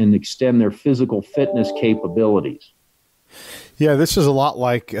careers and extend their physical fitness capabilities. Yeah, this is a lot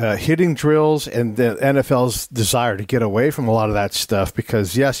like hitting drills and the NFL's desire to get away from a lot of that stuff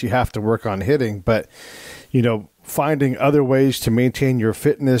because, yes, you have to work on hitting, but, finding other ways to maintain your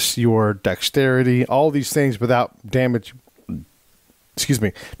fitness, your dexterity, all these things without damaging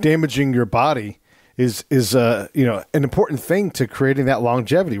your body is an important thing to creating that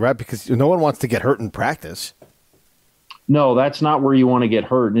longevity, right? Because no one wants to get hurt in practice. No, that's not where you want to get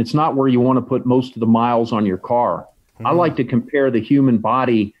hurt. And it's not where you want to put most of the miles on your car. I like to compare the human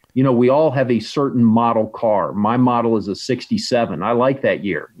body. We all have a certain model car. My model is a 67. I like that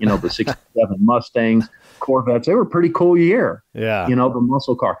year. The 67 Mustangs, Corvettes, they were a pretty cool year. Yeah. The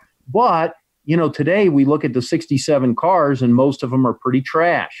muscle car. But, today we look at the 67 cars and most of them are pretty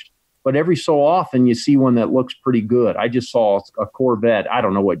trashed. But every so often you see one that looks pretty good. I just saw a Corvette. I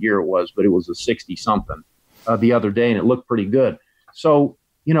don't know what year it was, but it was a 60-something the other day, and it looked pretty good. So,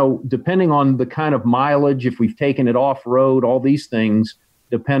 depending on the kind of mileage, if we've taken it off-road, all these things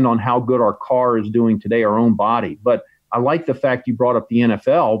depend on how good our car is doing today, our own body. But I like the fact you brought up the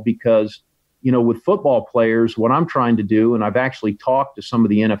NFL because, with football players, what I'm trying to do, and I've actually talked to some of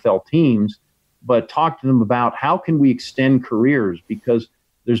the NFL teams, but talk to them about how can we extend careers, because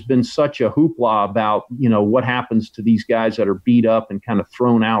there's been such a hoopla about, what happens to these guys that are beat up and kind of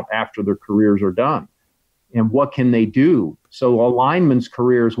thrown out after their careers are done. And what can they do? So a lineman's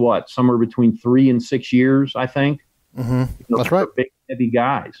career is what? Somewhere between 3 and 6 years, I think. Mm-hmm. That's right. Big, heavy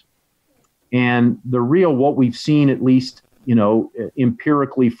guys. And what we've seen, at least,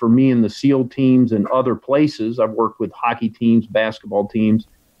 empirically for me in the SEAL teams and other places, I've worked with hockey teams, basketball teams,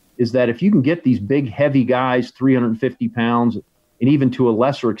 is that if you can get these big, heavy guys, 350 pounds, and even to a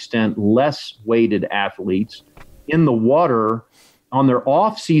lesser extent, less weighted athletes in the water on their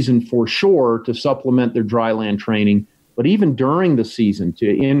off season for sure to supplement their dry land training, but even during the season to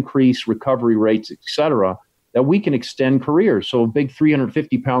increase recovery rates, et cetera, that we can extend careers. So a big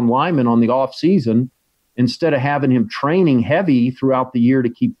 350-pound lineman on the off season, instead of having him training heavy throughout the year to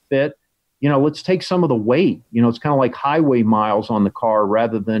keep fit, let's take some of the weight. It's kind of like highway miles on the car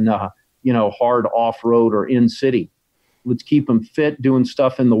rather than, hard off-road or in-city. Let's keep them fit, doing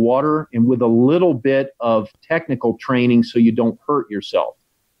stuff in the water and with a little bit of technical training so you don't hurt yourself.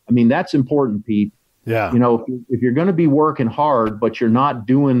 I mean, that's important, Pete. Yeah. If you're going to be working hard, but you're not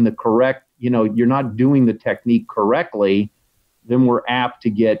doing the correct, you're not doing the technique correctly, then we're apt to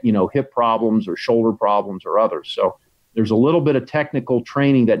get, hip problems or shoulder problems or others. So there's a little bit of technical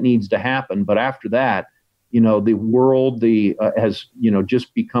training that needs to happen. But after that, the world has,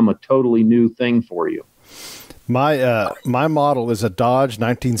 just become a totally new thing for you. My model is a Dodge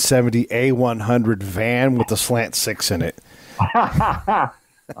 1970 A100 van with a slant 6 in it.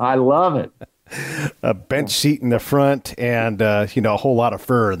 I love it. A bench seat in the front and, a whole lot of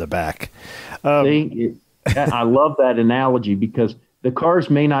fur in the back. I love that analogy because the cars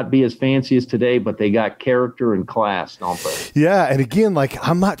may not be as fancy as today, but they got character and class, don't they? Yeah, and again,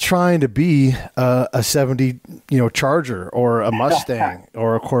 I'm not trying to be a 70, Charger or a Mustang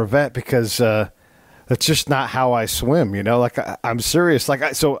or a Corvette because that's just not how I swim. I'm serious.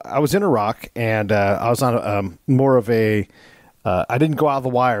 So I was in Iraq and I was on more of a. I didn't go out of the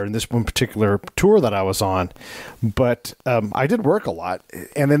wire in this one particular tour that I was on, but I did work a lot.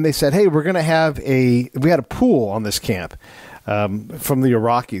 And then they said, "Hey, we're going to have we had a pool on this camp." From the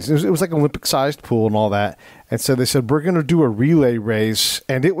Iraqis. It was like an Olympic-sized pool and all that. And so they said, we're going to do a relay race.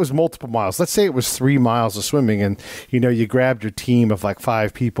 And it was multiple miles. Let's say it was 3 miles of swimming. And, you grabbed your team of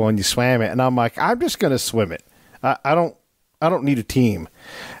 5 people and you swam it. And I'm like, I'm just going to swim it. I don't need a team.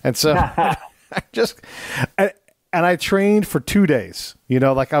 And so and I trained for 2 days. I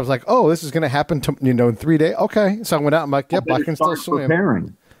was like, oh, this is going to happen in 3 days. Okay. So I went out. I'm like, yep, I can still swim.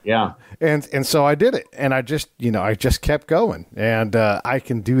 Preparing. Yeah. And so I did it, and I just kept going, and I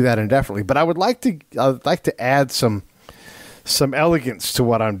can do that indefinitely. But I'd like to add some elegance to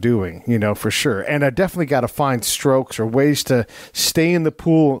what I'm doing, for sure. And I definitely got to find strokes or ways to stay in the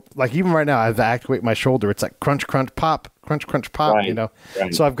pool. Like even right now, I have to activate my shoulder. It's like crunch, crunch, pop, crunch, crunch, pop. Right.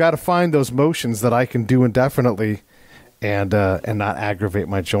 Right. So I've got to find those motions that I can do indefinitely, and not aggravate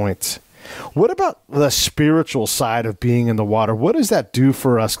my joints. What about the spiritual side of being in the water? What does that do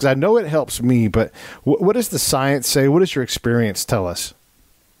for us? Because I know it helps me, but what does the science say? What does your experience tell us?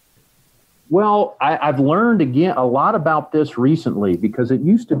 Well, I've learned, again, a lot about this recently because it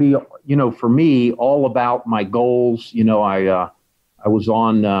used to be, for me, all about my goals. I was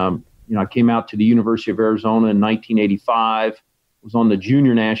on, I came out to the University of Arizona in 1985, was on the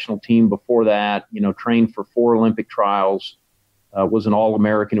junior national team before that, trained for 4 Olympic trials. Was an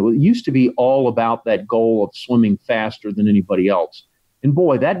All-American. It used to be all about that goal of swimming faster than anybody else. And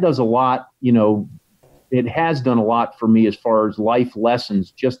boy, that does a lot, it has done a lot for me as far as life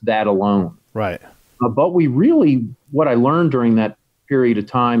lessons, just that alone. Right. But what I learned during that period of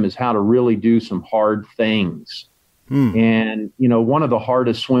time is how to really do some hard things. And, one of the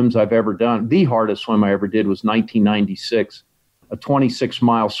hardest swims I've ever done, the hardest swim I ever did was 1996, a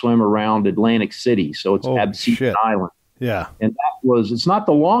 26-mile swim around Atlantic City. So it's Absecon Island. Yeah. And it's not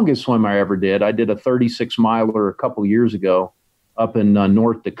the longest swim I ever did. I did a 36-miler a couple years ago up in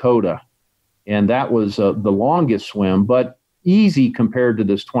North Dakota. And that was the longest swim, but easy compared to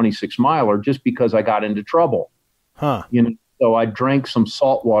this 26-miler just because I got into trouble. Huh. So I drank some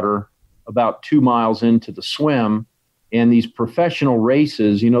salt water about 2 miles into the swim And these professional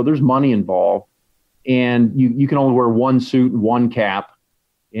races, there's money involved, and you can only wear one suit and one cap.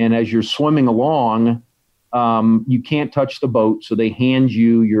 And as you're swimming along, you can't touch the boat. So they hand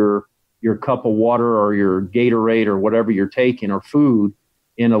you your cup of water or your Gatorade or whatever you're taking or food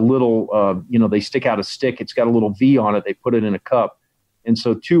in a little, they stick out a stick. It's got a little V on it. They put it in a cup. And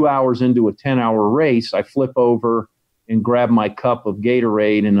so 2 hours into a 10-hour race, I flip over and grab my cup of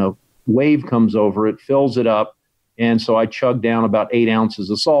Gatorade, and a wave comes over it, fills it up. And so I chugged down about 8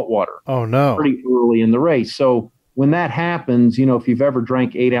 ounces of salt water. Oh, no. Pretty early in the race. So when that happens, if you've ever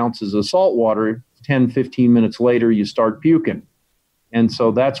drank 8 ounces of salt water, 10, 15 minutes later, you start puking. And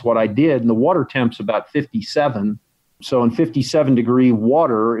so that's what I did. And the water temp's about 57. So in 57-degree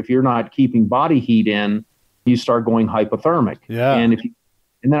water, if you're not keeping body heat in, you start going hypothermic. Yeah. And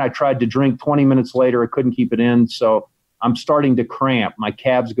then I tried to drink 20 minutes later. I couldn't keep it in. So I'm starting to cramp. My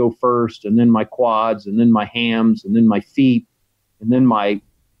calves go first, and then my quads, and then my hams, and then my feet, and then my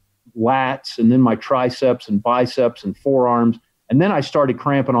lats, and then my triceps and biceps and forearms. And then I started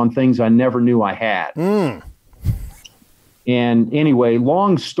cramping on things I never knew I had. And anyway,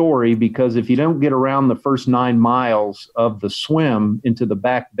 long story, because if you don't get around the first 9 miles of the swim into the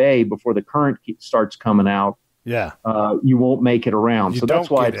back bay before the current starts coming out, you won't make it around. So that's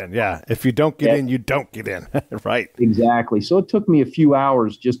why if you don't get in, you don't get in. Right. Exactly. So it took me a few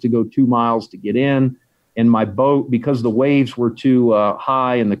hours just to go 2 miles to get in. And my boat, because the waves were too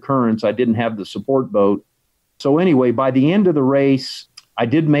high and the currents, I didn't have the support boat. So anyway, by the end of the race, I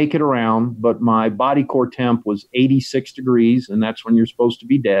did make it around, but my body core temp was 86 degrees, and that's when you're supposed to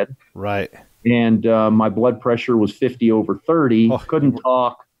be dead. Right. And my blood pressure was 50/30. Oh, couldn't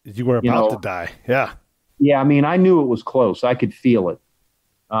talk. You were about to die. Yeah. Yeah, I mean, I knew it was close. I could feel it.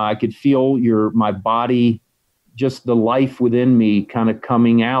 I could feel my body, just the life within me kind of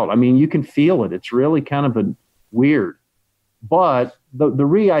coming out. I mean, you can feel it. It's really kind of weird. But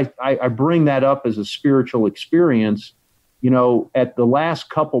I bring that up as a spiritual experience. At the last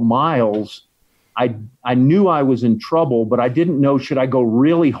couple miles, I knew I was in trouble, but I didn't know, should I go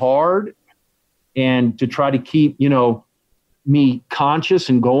really hard and to try to keep, me conscious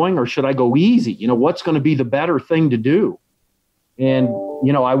and going, or should I go easy? What's going to be the better thing to do? And,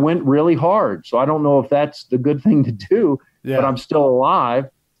 I went really hard. So I don't know if that's the good thing to do, but I'm still alive.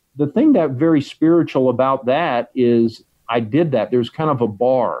 The thing that very spiritual about that is I did that. There's kind of a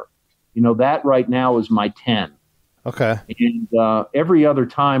bar, that right now is my 10. Okay. And every other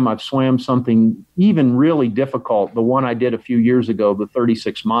time I've swam something even really difficult, the one I did a few years ago, the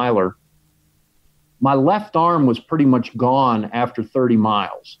 36-miler, my left arm was pretty much gone after 30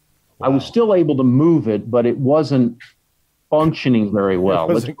 miles. Wow. I was still able to move it, but it wasn't functioning very well.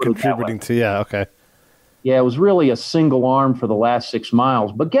 It wasn't contributing to, okay. Yeah, it was really a single arm for the last 6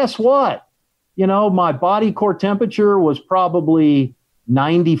 miles. But guess what? My body core temperature was probably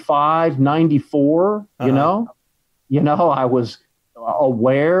 95, 94, I was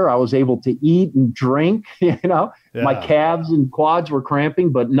aware. I was able to eat and drink, My calves and quads were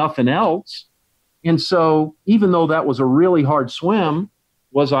cramping, but nothing else. And so even though that was a really hard swim,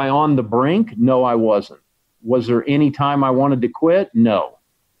 was I on the brink? No, I wasn't. Was there any time I wanted to quit? No.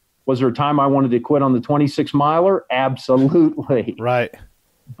 Was there a time I wanted to quit on the 26-miler? Absolutely. Right.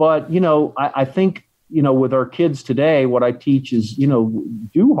 But, I think, with our kids today, what I teach is,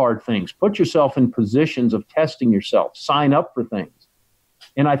 do hard things. Put yourself in positions of testing yourself. Sign up for things.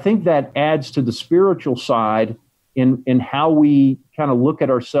 And I think that adds to the spiritual side in how we kind of look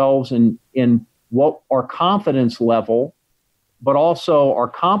at ourselves and in what our confidence level, but also our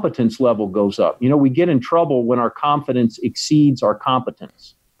competence level goes up. We get in trouble when our confidence exceeds our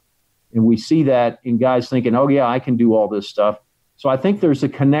competence. And we see that in guys thinking, oh, yeah, I can do all this stuff. So I think there's a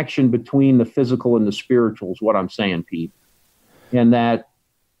connection between the physical and the spiritual is what I'm saying, Pete. And that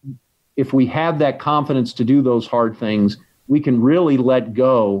if we have that confidence to do those hard things, we can really let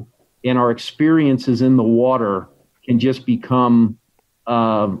go, and our experiences in the water can just become,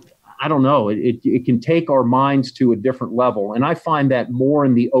 I don't know, it can take our minds to a different level. And I find that more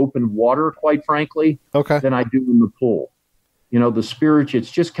in the open water, quite frankly, than I do in the pool. The spirit, it's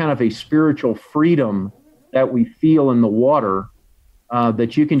just kind of a spiritual freedom that we feel in the water,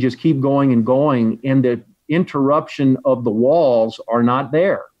 that you can just keep going and going, and the interruption of the walls are not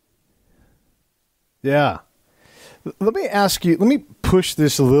there. Yeah. Let me ask you, let me push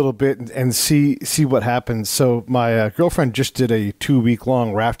this a little bit and see what happens. So my girlfriend just did a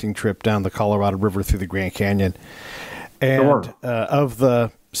 2-week-long rafting trip down the Colorado River through the Grand Canyon. And of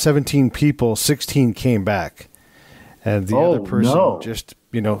the 17 people, 16 came back. And the other person just,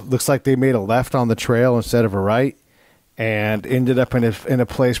 looks like they made a left on the trail instead of a right, and ended up in a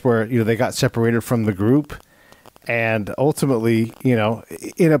place where, they got separated from the group. And ultimately,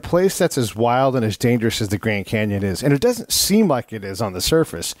 in a place that's as wild and as dangerous as the Grand Canyon is, and it doesn't seem like it is on the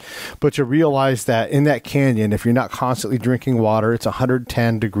surface, but you realize that in that canyon, if you're not constantly drinking water, it's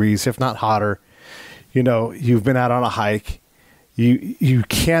 110 degrees, if not hotter. You've been out on a hike. You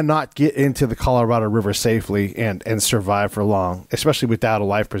cannot get into the Colorado River safely and survive for long, especially without a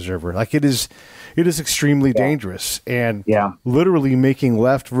life preserver. Like it is extremely dangerous, and literally making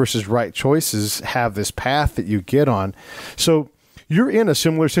left versus right choices have this path that you get on. So you're in a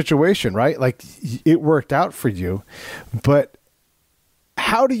similar situation, right? Like it worked out for you, but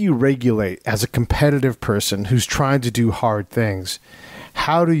how do you regulate as a competitive person who's trying to do hard things?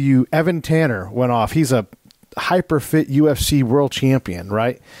 How do you, Evan Tanner went off. He's a hyper fit UFC world champion,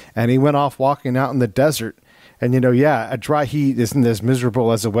 right? And he went off walking out in the desert. And, a dry heat isn't as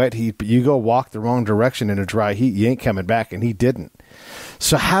miserable as a wet heat, but you go walk the wrong direction in a dry heat, you ain't coming back, and he didn't.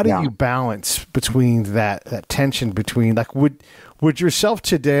 So how do you balance between that tension between, like, would yourself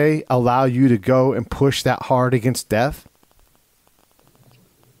today allow you to go and push that hard against death?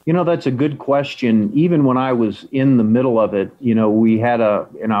 That's a good question. Even when I was in the middle of it,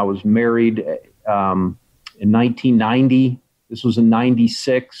 and I was married in 1990. This was in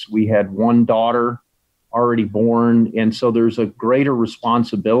 96. We had one daughter already born. And so there's a greater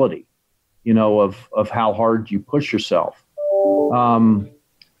responsibility, of how hard you push yourself.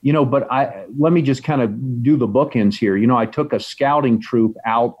 But let me just kind of do the bookends here. I took a scouting troop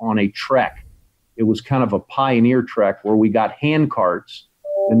out on a trek. It was kind of a pioneer trek where we got hand carts,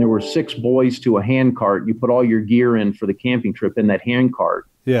 and there were 6 boys to a hand cart. You put all your gear in for the camping trip in that hand cart.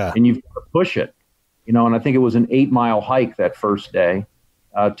 Yeah. And you've got to push it, and I think it was an 8-mile hike that first day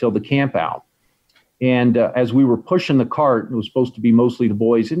till the camp out. And as we were pushing the cart, it was supposed to be mostly the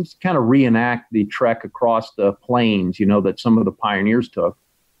boys, and just kind of reenact the trek across the plains, that some of the pioneers took,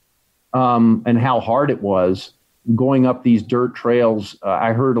 and how hard it was going up these dirt trails.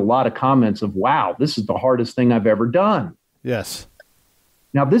 I heard a lot of comments of, wow, this is the hardest thing I've ever done. Yes.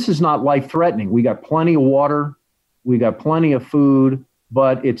 Now, this is not life-threatening. We got plenty of water. We got plenty of food,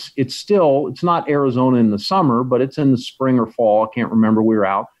 but it's not Arizona in the summer, but it's in the spring or fall. I can't remember. We were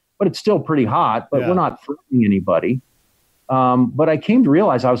out. But it's still pretty hot, but we're not threatening anybody. But I came to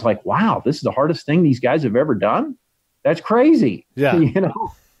realize, I was like, wow, this is the hardest thing these guys have ever done. That's crazy. Yeah.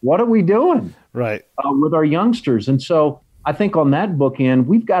 What are we doing? Right. With our youngsters? And so I think on that bookend,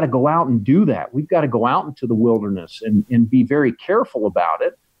 we've got to go out and do that. We've got to go out into the wilderness and be very careful about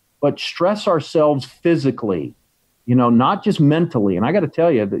it, but stress ourselves physically, not just mentally. And I got to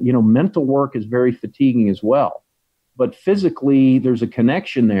tell you that, mental work is very fatiguing as well. But physically, there's a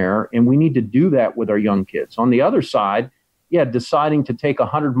connection there, and we need to do that with our young kids. On the other side, deciding to take a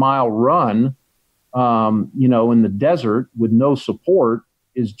 100-mile run, in the desert with no support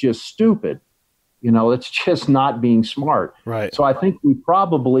is just stupid. It's just not being smart. Right. So I think we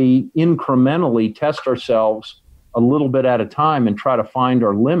probably incrementally test ourselves a little bit at a time and try to find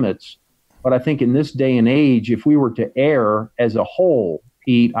our limits. But I think in this day and age, if we were to err as a whole,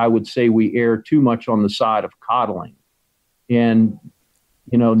 Pete, I would say we err too much on the side of coddling. And,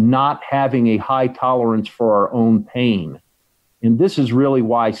 not having a high tolerance for our own pain. And this is really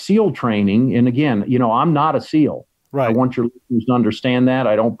why SEAL training, and again, I'm not a SEAL. Right. I want your listeners to understand that.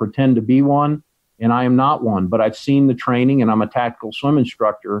 I don't pretend to be one, and I am not one. But I've seen the training, and I'm a tactical swim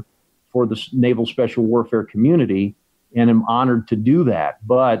instructor for the Naval Special Warfare community, and I'm honored to do that.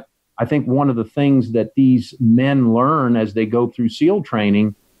 But I think one of the things that these men learn as they go through SEAL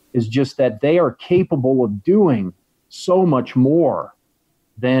training is just that they are capable of doing so much more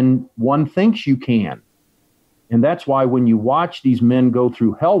than one thinks you can. And that's why when you watch these men go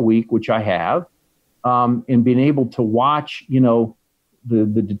through Hell Week, which I have, and being able to watch, the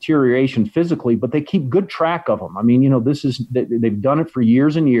deterioration physically, but they keep good track of them. I mean, they've done it for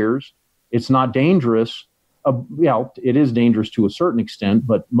years and years. It's not dangerous. It is dangerous to a certain extent,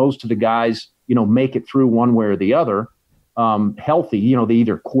 but most of the guys, make it through one way or the other, healthy. They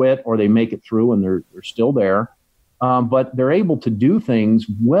either quit or they make it through and they're still there. But they're able to do things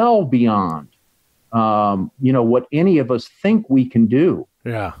well beyond, what any of us think we can do.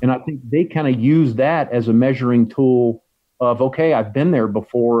 Yeah. And I think they kind of use that as a measuring tool of, okay, I've been there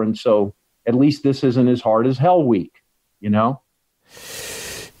before. And so at least this isn't as hard as Hell Week, Yeah,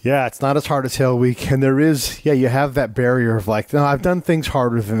 it's not as hard as Hell Week. And there is, you have that barrier of like, no, I've done things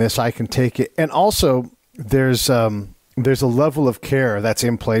harder than this. I can take it. And also there's a level of care that's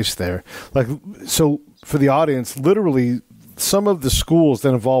in place there. Like, so for the audience, literally some of the schools that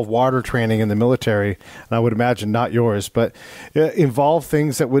involve water training in the military, and I would imagine not yours, but involve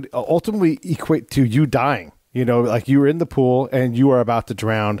things that would ultimately equate to you dying You know, like you were in the pool and you are about to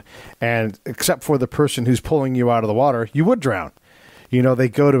drown, and except for the person who's pulling you out of the water, you would drown. You know, they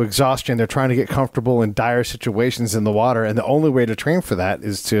go to exhaustion. They're trying to get comfortable in dire situations in the water, and the only way to train for that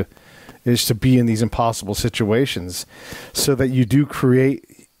is to be in these impossible situations, so that you do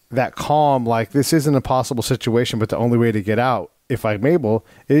create that calm. Like, this is an impossible situation, but the only way to get out, if I'm able,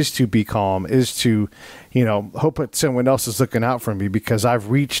 is to be calm, is to, you know, hope that someone else is looking out for me because I've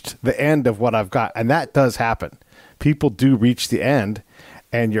reached the end of what I've got. And that does happen. People do reach the end,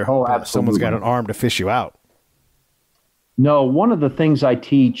 and you're hoping that someone's got an arm to fish you out. No, one of the things I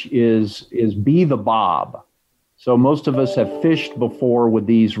teach is be the bob. So most of us have fished before with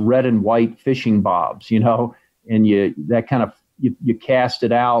these red and white fishing bobs, you know, and you cast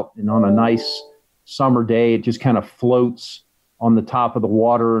it out, and on a nice summer day, it just kind of floats on the top of the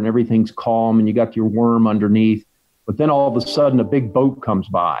water and everything's calm and you got your worm underneath. But then all of a sudden a big boat comes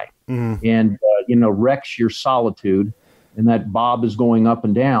by and, wrecks your solitude, and that bob is going up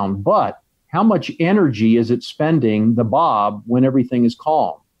and down. But how much energy is it spending, the bob, when everything is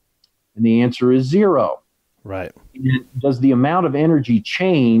calm? And the answer is zero. Right. And does the amount of energy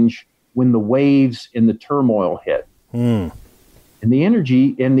change when the waves and the turmoil hit? And the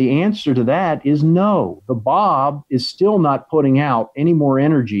answer to that is no. The bob is still not putting out any more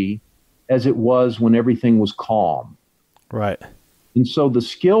energy as it was when everything was calm. Right. And so the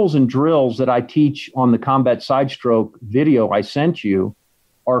skills and drills that I teach on the Combat Sidestroke video I sent you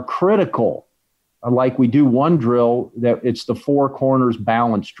are critical. Like, we do one drill that it's the 4 corners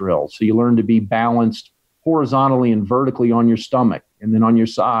balance drill. So you learn to be balanced horizontally and vertically on your stomach, and then on your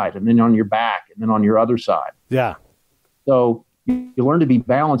side, and then on your back, and then on your other side. Yeah. So you learn to be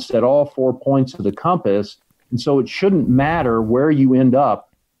balanced at all 4 points of the compass. And so it shouldn't matter where you end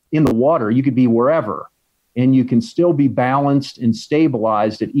up in the water. You could be wherever, and you can still be balanced and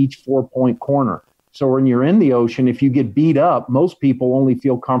stabilized at each 4-point corner. So when you're in the ocean, if you get beat up, most people only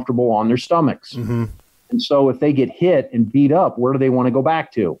feel comfortable on their stomachs. And so if they get hit and beat up, where do they want to go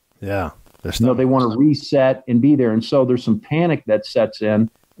back to? Yeah. They want to reset and be there. And so there's some panic that sets in.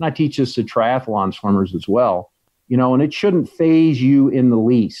 And I teach this to triathlon swimmers as well. You know, and it shouldn't phase you in the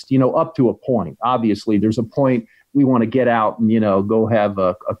least, you know, up to a point. Obviously, there's a point we want to get out and, you know, go have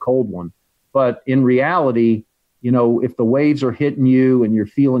a cold one. But in reality, you know, if the waves are hitting you and you're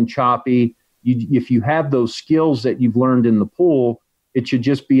feeling choppy, if you have those skills that you've learned in the pool, it should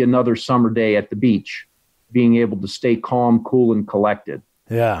just be another summer day at the beach, being able to stay calm, cool, and collected.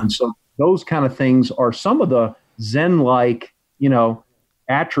 Yeah. And so those kind of things are some of the Zen-like, you know,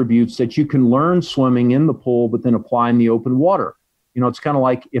 attributes that you can learn swimming in the pool, but then apply in the open water. You know, it's kind of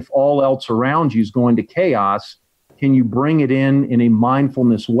like, if all else around you is going to chaos, can you bring it in a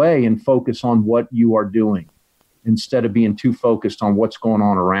mindfulness way and focus on what you are doing instead of being too focused on what's going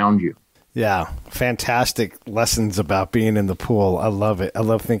on around you? Yeah. Fantastic lessons about being in the pool. I love it. I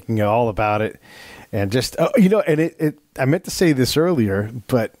love thinking all about it. And just, I meant to say this earlier,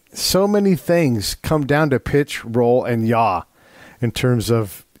 but so many things come down to pitch, roll, and yaw in terms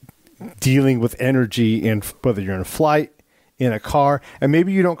of dealing with energy in whether you're in a flight, in a car, and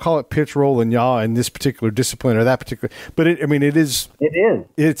maybe you don't call it pitch, roll, and yaw in this particular discipline or that particular, but it is.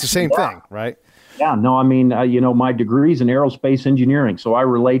 It's the same thing, right? Yeah, no, I mean, my degree's in aerospace engineering, so I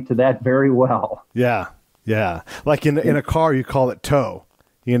relate to that very well. Yeah. Like in a car, you call it tow,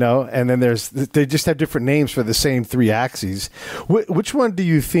 you know, and then they just have different names for the same 3 axes. Which one do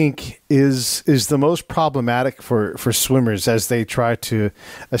you think is the most problematic for swimmers as they try to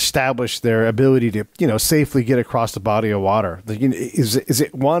establish their ability to, you know, safely get across the body of water? Is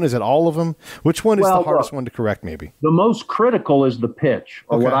it one? Is it all of them? Which one is the hardest one to correct, maybe? The most critical is the pitch,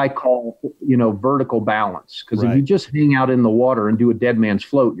 or what I call, you know, vertical balance. Because if you just hang out in the water and do a dead man's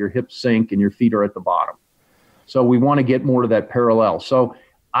float, your hips sink and your feet are at the bottom. So we want to get more to that parallel. So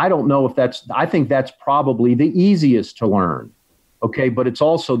I don't know if I think that's probably the easiest to learn. Okay. But it's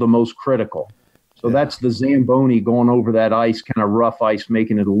also the most critical. So that's the Zamboni going over that ice, kind of rough ice,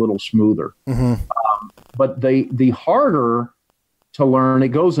 making it a little smoother. But the harder to learn, it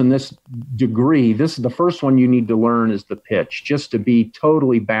goes in this degree. This is the first one you need to learn is the pitch, just to be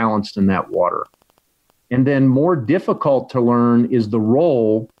totally balanced in that water. And then more difficult to learn is the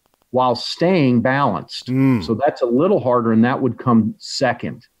roll while staying balanced. So that's a little harder, and that would come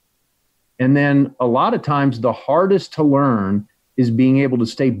second. And then a lot of times the hardest to learn is being able to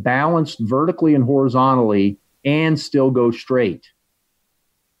stay balanced vertically and horizontally and still go straight.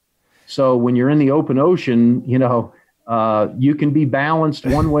 So when you're in the open ocean, you know, you can be balanced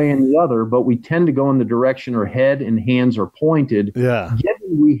one way and the other, but we tend to go in the direction our head and hands are pointed,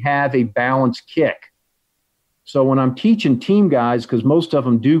 given we have a balanced kick. So when I'm teaching team guys, because most of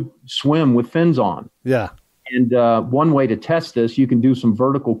them do swim with fins on, And one way to test this, you can do some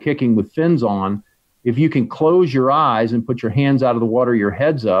vertical kicking with fins on. If you can close your eyes and put your hands out of the water, your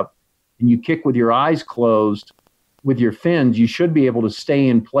head's up, and you kick with your eyes closed with your fins, you should be able to stay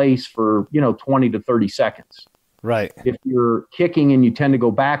in place for, 20 to 30 seconds. Right. If you're kicking and you tend to go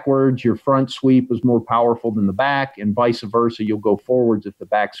backwards, your front sweep is more powerful than the back, and vice versa. You'll go forwards if the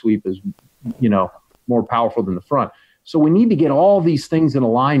back sweep is, more powerful than the front. So we need to get all these things in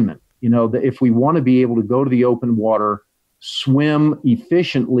alignment. If we want to be able to go to the open water, swim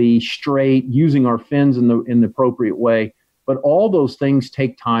efficiently, straight, using our fins in the appropriate way. But all those things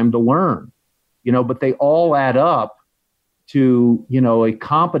take time to learn, but they all add up to, a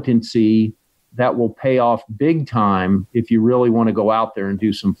competency that will pay off big time if you really want to go out there and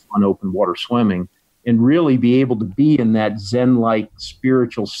do some fun open water swimming and really be able to be in that Zen-like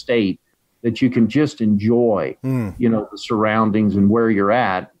spiritual state that you can just enjoy, the surroundings and where you're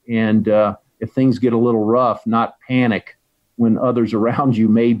at. And if things get a little rough, not panic when others around you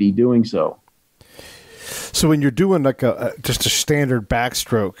may be doing so. So when you're doing like just a standard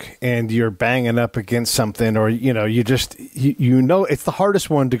backstroke and you're banging up against something, or it's the hardest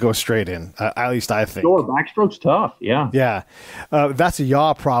one to go straight in. At least I think. Sure, backstroke's tough. Yeah. Yeah, that's a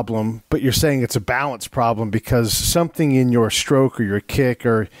yaw problem, but you're saying it's a balance problem because something in your stroke or your kick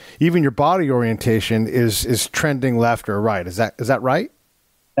or even your body orientation is trending left or right. Is that right?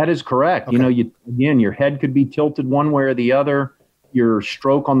 That is correct. Okay. Your head could be tilted one way or the other. Your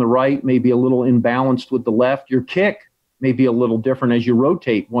stroke on the right may be a little imbalanced with the left. Your kick may be a little different as you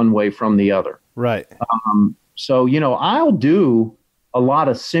rotate one way from the other. Right. So, I'll do a lot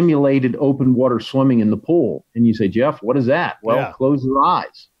of simulated open water swimming in the pool. And you say, Jeff, what is that? Well, Close your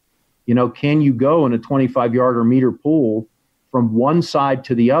eyes. Can you go in a 25-yard or meter pool from one side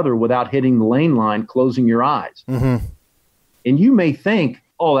to the other without hitting the lane line, closing your eyes? Mm-hmm. And you may think,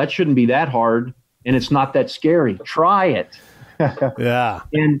 oh, that shouldn't be that hard, and it's not that scary. Try it. Yeah.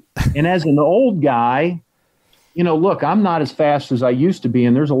 And as an old guy, look, I'm not as fast as I used to be,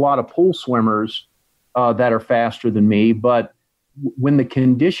 and there's a lot of pool swimmers that are faster than me. But when the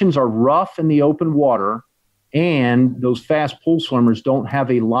conditions are rough in the open water and those fast pool swimmers don't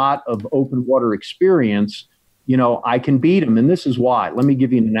have a lot of open water experience, I can beat them. And this is why. Let me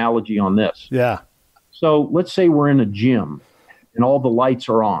give you an analogy on this. Yeah. So let's say we're in a gym and all the lights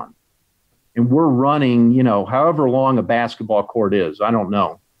are on. And we're running, however long a basketball court is, I don't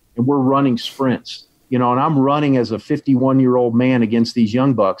know. And we're running sprints, and I'm running as a 51-year-old man against these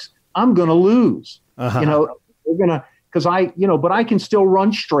young bucks. I'm going to lose, we're going to, because but I can still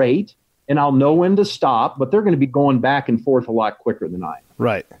run straight and I'll know when to stop, but they're going to be going back and forth a lot quicker than I am.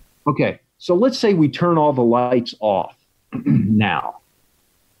 Right. Okay. So let's say we turn all the lights off now,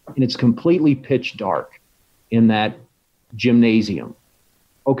 and it's completely pitch dark in that gymnasium.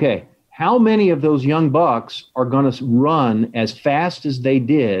 Okay. How many of those young bucks are going to run as fast as they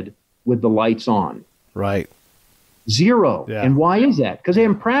did with the lights on? Right. Zero. Yeah. And why is that? Because they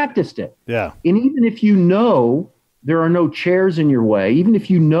haven't practiced it. Yeah. And even if there are no chairs in your way, even if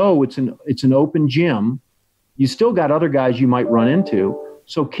it's an open gym, you still got other guys you might run into.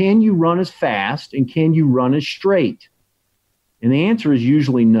 So can you run as fast and can you run as straight? And the answer is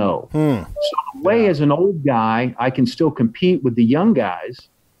usually no. So the way as an old guy I can still compete with the young guys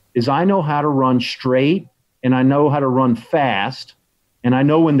is I know how to run straight and I know how to run fast and I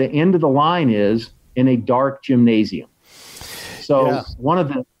know when the end of the line is in a dark gymnasium. So one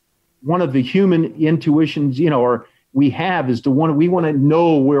of the human intuitions, or we have is we want to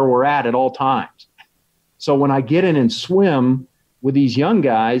know where we're at all times. So when I get in and swim with these young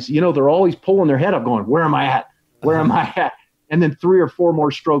guys, they're always pulling their head up going, where am I at? Where am I at? And then 3 or 4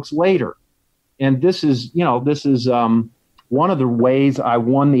 more strokes later. And this is one of the ways I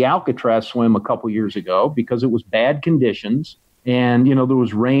won the Alcatraz swim a couple years ago because it was bad conditions and, there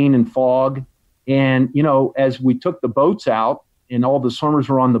was rain and fog. And, as we took the boats out and all the swimmers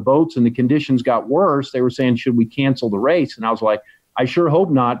were on the boats and the conditions got worse, they were saying, should we cancel the race? And I was like, I sure hope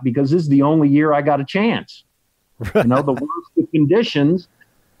not, because this is the only year I got a chance. The worse the conditions,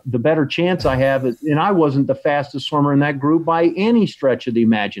 the better chance I have. And I wasn't the fastest swimmer in that group by any stretch of the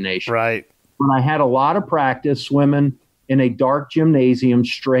imagination. Right. But I had a lot of practice swimming in a dark gymnasium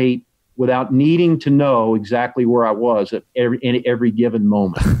straight without needing to know exactly where I was at every given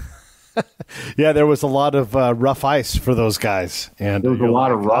moment. Yeah, there was a lot of rough ice for those guys. And there was a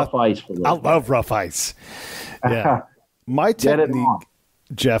lot of rough ice for those I guys. love rough ice. Yeah. My technique,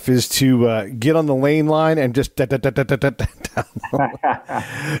 Jeff, is to get on the lane line and just down.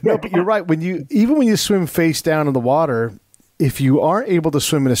 No, but you're right. When you swim face down in the water, if you aren't able to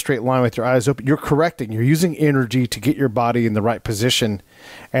swim in a straight line with your eyes open, you're correcting. You're using energy to get your body in the right position.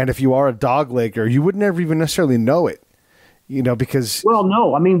 And if you are a doglegger, you would never even necessarily know it, because... Well,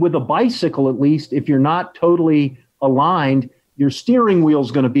 no. I mean, with a bicycle, at least, if you're not totally aligned, your steering wheel is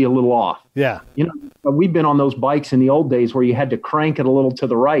going to be a little off. Yeah. We've been on those bikes in the old days where you had to crank it a little to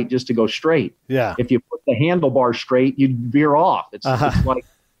the right just to go straight. Yeah. If you put the handlebar straight, you'd veer off. It's like,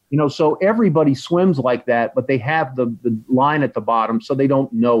 so everybody swims like that, but they have the line at the bottom, so they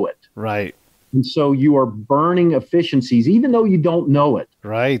don't know it. Right. And so you are burning efficiencies, even though you don't know it.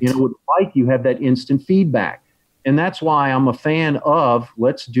 Right. With a bike, you have that instant feedback. And that's why I'm a fan of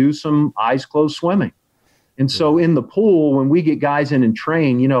let's do some eyes closed swimming. And so in the pool, when we get guys in and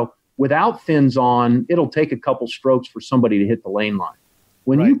train, without fins on, it'll take a couple strokes for somebody to hit the lane line.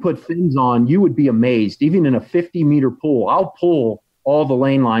 When you put fins on, you would be amazed. Even in a 50-meter pool, I'll pull all the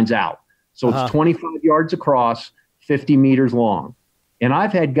lane lines out. So it's 25 yards across, 50 meters long. And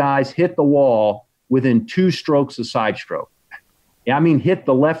I've had guys hit the wall within 2 strokes of side stroke. I mean, hit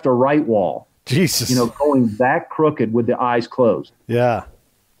the left or right wall. Jesus. Going back crooked with the eyes closed. Yeah.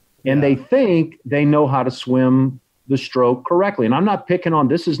 And they think they know how to swim the stroke correctly. And I'm not picking on,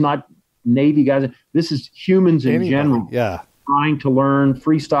 this is not Navy guys. This is humans in general. Yeah. Trying to learn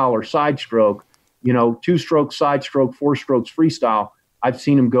freestyle or side stroke, 2 strokes side stroke, 4 strokes freestyle. I've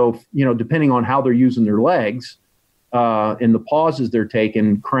seen them go, depending on how they're using their legs and the pauses they're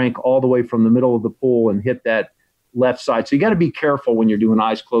taking, crank all the way from the middle of the pool and hit that left side. So you got to be careful when you're doing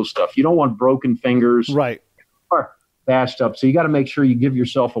eyes closed stuff. You don't want broken fingers. Right. Or bashed up. So you got to make sure you give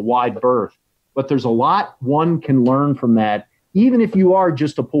yourself a wide berth. But there's a lot one can learn from that, even if you are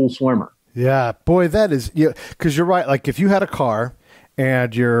just a pool swimmer. Yeah, boy, that is, because you're right. Like if you had a car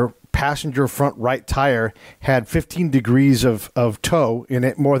and your passenger front right tire had 15 degrees of toe in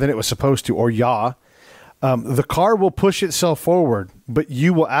it more than it was supposed to, or the car will push itself forward, but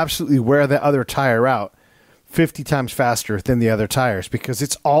you will absolutely wear that other tire out 50 times faster than the other tires because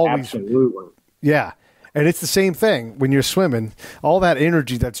it's always... Absolutely. Yeah. And it's the same thing when you're swimming. All that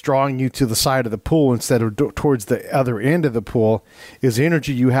energy that's drawing you to the side of the pool instead of towards the other end of the pool is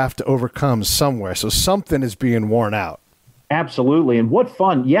energy you have to overcome somewhere. So something is being worn out. Absolutely. And what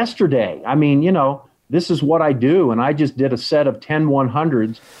fun. Yesterday, I mean, this is what I do. And I just did a set of 10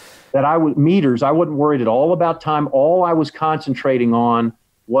 100s that meters. I wasn't worried at all about time. All I was concentrating on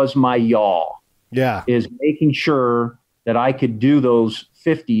was my yaw. Yeah. Is making sure that I could do those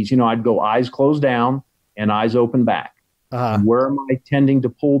 50s. I'd go eyes closed down and eyes open back. Where am I tending to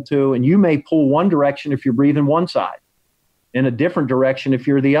pull to? And you may pull one direction if you're breathing one side, in a different direction if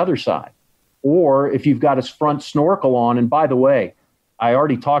you're the other side. Or if you've got a front snorkel on, and by the way, I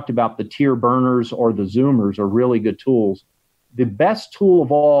already talked about the tear burners or the zoomers are really good tools. The best tool of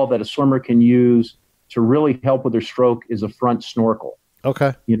all that a swimmer can use to really help with their stroke is a front snorkel.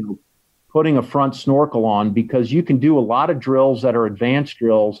 Okay. Putting a front snorkel on, because you can do a lot of drills that are advanced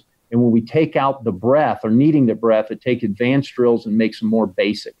drills. And when we take out the breath or needing the breath, it takes advanced drills and makes them more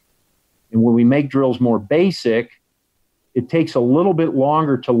basic. And when we make drills more basic, it takes a little bit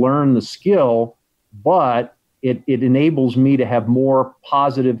longer to learn the skill, but it enables me to have more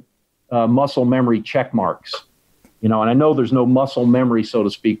positive muscle memory check marks. And I know there's no muscle memory, so to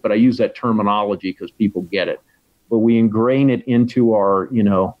speak, but I use that terminology because people get it. But we ingrain it into our,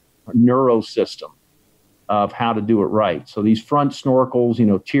 neuro system of how to do it right. So these front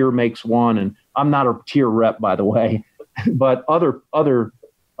snorkels, Tier makes one, and I'm not a Tier rep, by the way, but other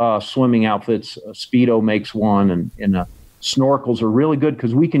swimming outfits, Speedo makes one, and snorkels are really good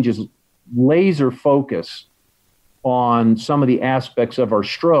because we can just laser focus on some of the aspects of our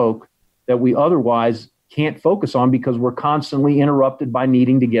stroke that we otherwise can't focus on because we're constantly interrupted by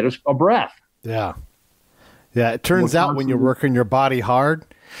needing to get a breath. Yeah. Yeah, it turns out when you're working your body hard,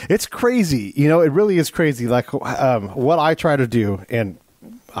 it's crazy. It really is crazy. Like what I try to do, and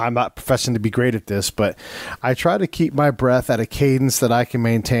I'm not professing to be great at this, but I try to keep my breath at a cadence that I can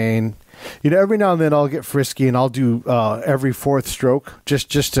maintain. Every now and then I'll get frisky and I'll do every 4th stroke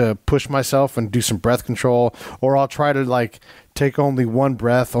just to push myself and do some breath control, or I'll try to take only one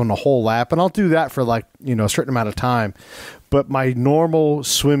breath on the whole lap, and I'll do that for a certain amount of time. But my normal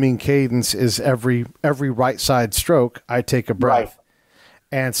swimming cadence is every right side stroke, I take a breath. Right.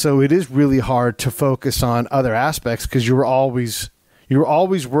 And so it is really hard to focus on other aspects because you're always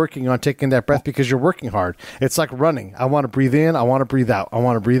working on taking that breath because you're working hard. It's like running. I want to breathe in. I want to breathe out. I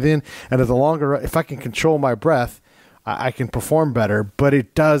want to breathe in. And if I can control my breath, I can perform better, but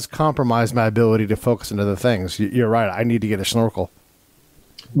it does compromise my ability to focus on other things. You're right. I need to get a snorkel.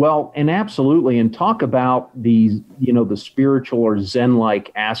 Well, and absolutely. And talk about the spiritual or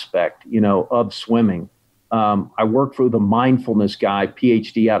Zen-like aspect, of swimming. I work for the mindfulness guy,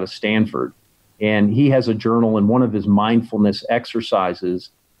 PhD out of Stanford. And he has a journal, and one of his mindfulness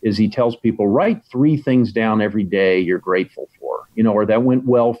exercises is he tells people, write 3 things down every day you're grateful for, or that went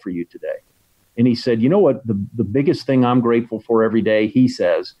well for you today. And he said, you know what, the biggest thing I'm grateful for every day, he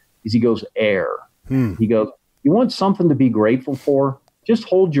says, is he goes, air. He goes, you want something to be grateful for? Just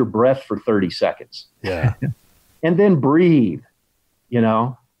hold your breath for 30 seconds. Yeah. And then breathe,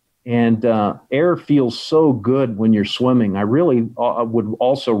 And air feels so good when you're swimming. I really would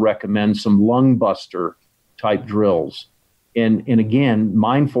also recommend some lung buster type drills. And again,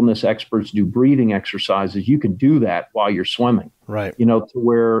 mindfulness experts do breathing exercises. You can do that while you're swimming. Right. To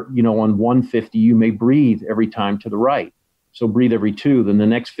where, on 150, you may breathe every time to the right. So breathe every 2, then the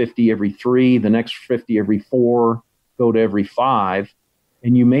next 50 every 3, the next 50 every 4, go to every 5.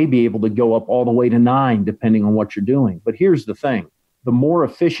 And you may be able to go up all the way to 9, depending on what you're doing. But here's the thing. The more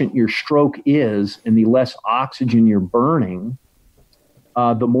efficient your stroke is and the less oxygen you're burning,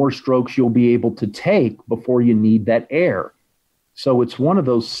 the more strokes you'll be able to take before you need that air. So it's one of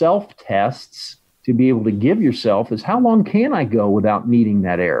those self-tests to be able to give yourself is how long can I go without needing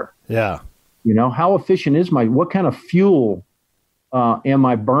that air? Yeah. How efficient is what kind of fuel am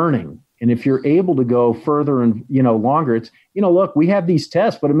I burning? And if you're able to go further and, longer, it's, look, we have these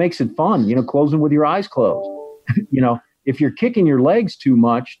tests, but it makes it fun, closing with your eyes closed. If you're kicking your legs too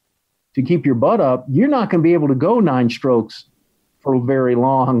much to keep your butt up, you're not going to be able to go 9 strokes for very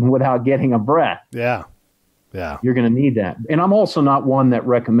long without getting a breath. Yeah. Yeah. You're going to need that. And I'm also not one that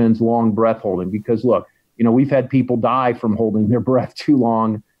recommends long breath holding because, look, we've had people die from holding their breath too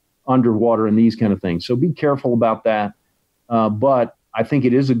long underwater and these kind of things. So be careful about that. But I think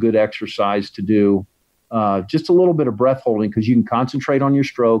it is a good exercise to do just a little bit of breath holding because you can concentrate on your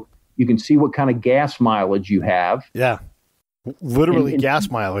stroke. You can see what kind of gas mileage you have. Yeah. Literally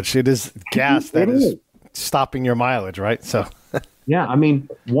gas mileage. It is gas that is stopping your mileage, right? So yeah, I mean,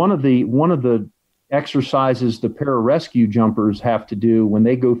 one of the exercises the pararescue jumpers have to do when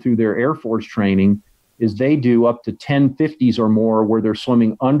they go through their Air Force training is they do up to 10 50s or more where they're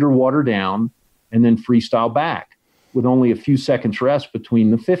swimming underwater down and then freestyle back with only a few seconds rest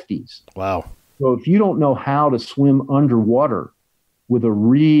between the 50s. Wow. So if you don't know how to swim underwater with a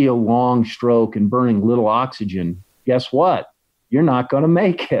real long stroke and burning little oxygen, guess what? You're not going to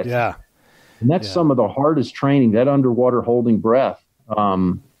make it. Yeah. And that's some of the hardest training, that underwater holding breath.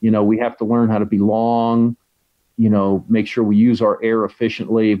 We have to learn how to be long, make sure we use our air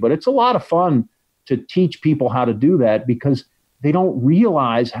efficiently. But it's a lot of fun to teach people how to do that because they don't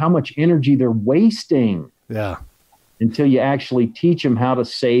realize how much energy they're wasting. Yeah. Until you actually teach them how to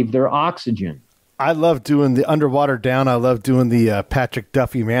save their oxygen. I love doing the underwater down. I love doing the Patrick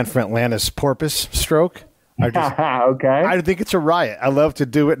Duffy Manfred Atlantis porpoise stroke. Okay. I think it's a riot. I love to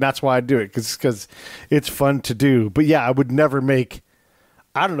do it, and that's why I do it, because it's fun to do. But, yeah, I would never make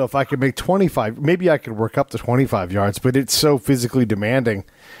 – I don't know if I could make 25 – maybe I could work up to 25 yards, but it's so physically demanding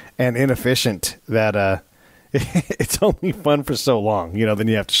and inefficient that it's only fun for so long, then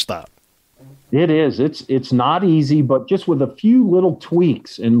you have to stop. It is. It's not easy, but just with a few little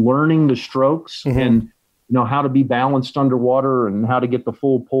tweaks and learning the strokes and how to be balanced underwater and how to get the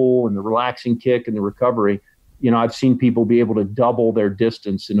full pull and the relaxing kick and the recovery. I've seen people be able to double their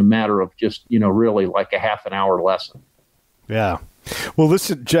distance in a matter of just, really like a half an hour lesson. Yeah. Well,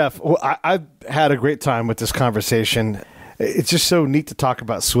 listen, Jeff, I've had a great time with this conversation. It's just so neat to talk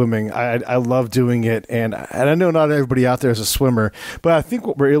about swimming. I love doing it, and I know not everybody out there is a swimmer, but I think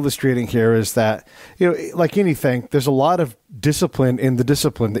what we're illustrating here is that, like anything, there's a lot of discipline in the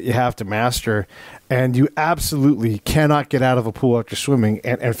discipline that you have to master, and you absolutely cannot get out of a pool after swimming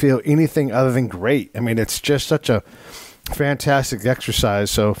and feel anything other than great. I mean, it's just such a fantastic exercise.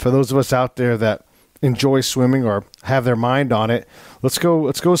 So for those of us out there that enjoy swimming or have their mind on it, let's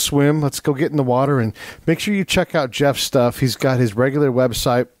go swim. Let's go get in the water, and make sure you check out Jeff's stuff. He's got his regular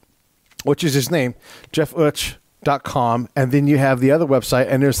website, which is his name, jeffutsch.com. And then you have the other website,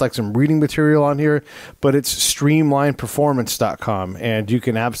 and there's like some reading material on here, but it's streamlineperformance.com. And you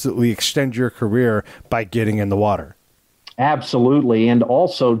can absolutely extend your career by getting in the water. Absolutely. And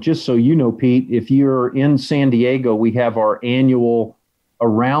also, just so you know, Pete, if you're in San Diego, we have our annual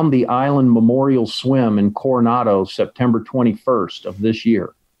Around the Island Memorial Swim in Coronado, September 21st of this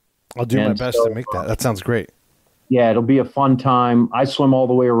year. I'll do my best to make that. That sounds great. Yeah, it'll be a fun time. I swim all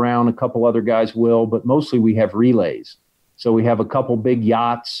the way around. A couple other guys will, but mostly we have relays. So we have a couple big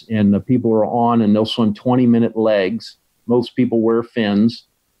yachts, and the people are on, and they'll swim 20-minute legs. Most people wear fins,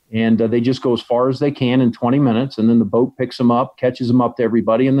 and they just go as far as they can in 20 minutes, and then the boat picks them up, catches them up to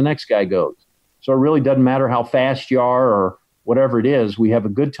everybody, and the next guy goes. So it really doesn't matter how fast you are or whatever it is. We have a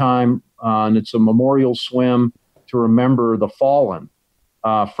good time. and it's a memorial swim to remember the fallen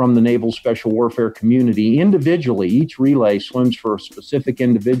from the Naval Special Warfare community. Individually, each relay swims for a specific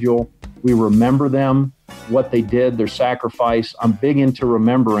individual. We remember them, what they did, their sacrifice. I'm big into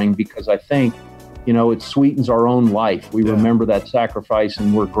remembering because I think, it sweetens our own life. We remember that sacrifice,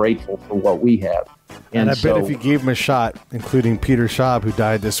 and we're grateful for what we have. And I bet if you gave them a shot, including Peter Schaub, who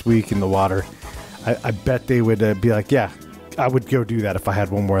died this week in the water, I bet they would be like, yeah, I would go do that if I had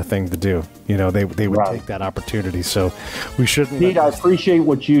one more thing to do. They would take that opportunity. So we shouldn't. Pete, I appreciate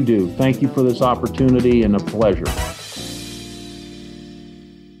what you do. Thank you for this opportunity and a pleasure.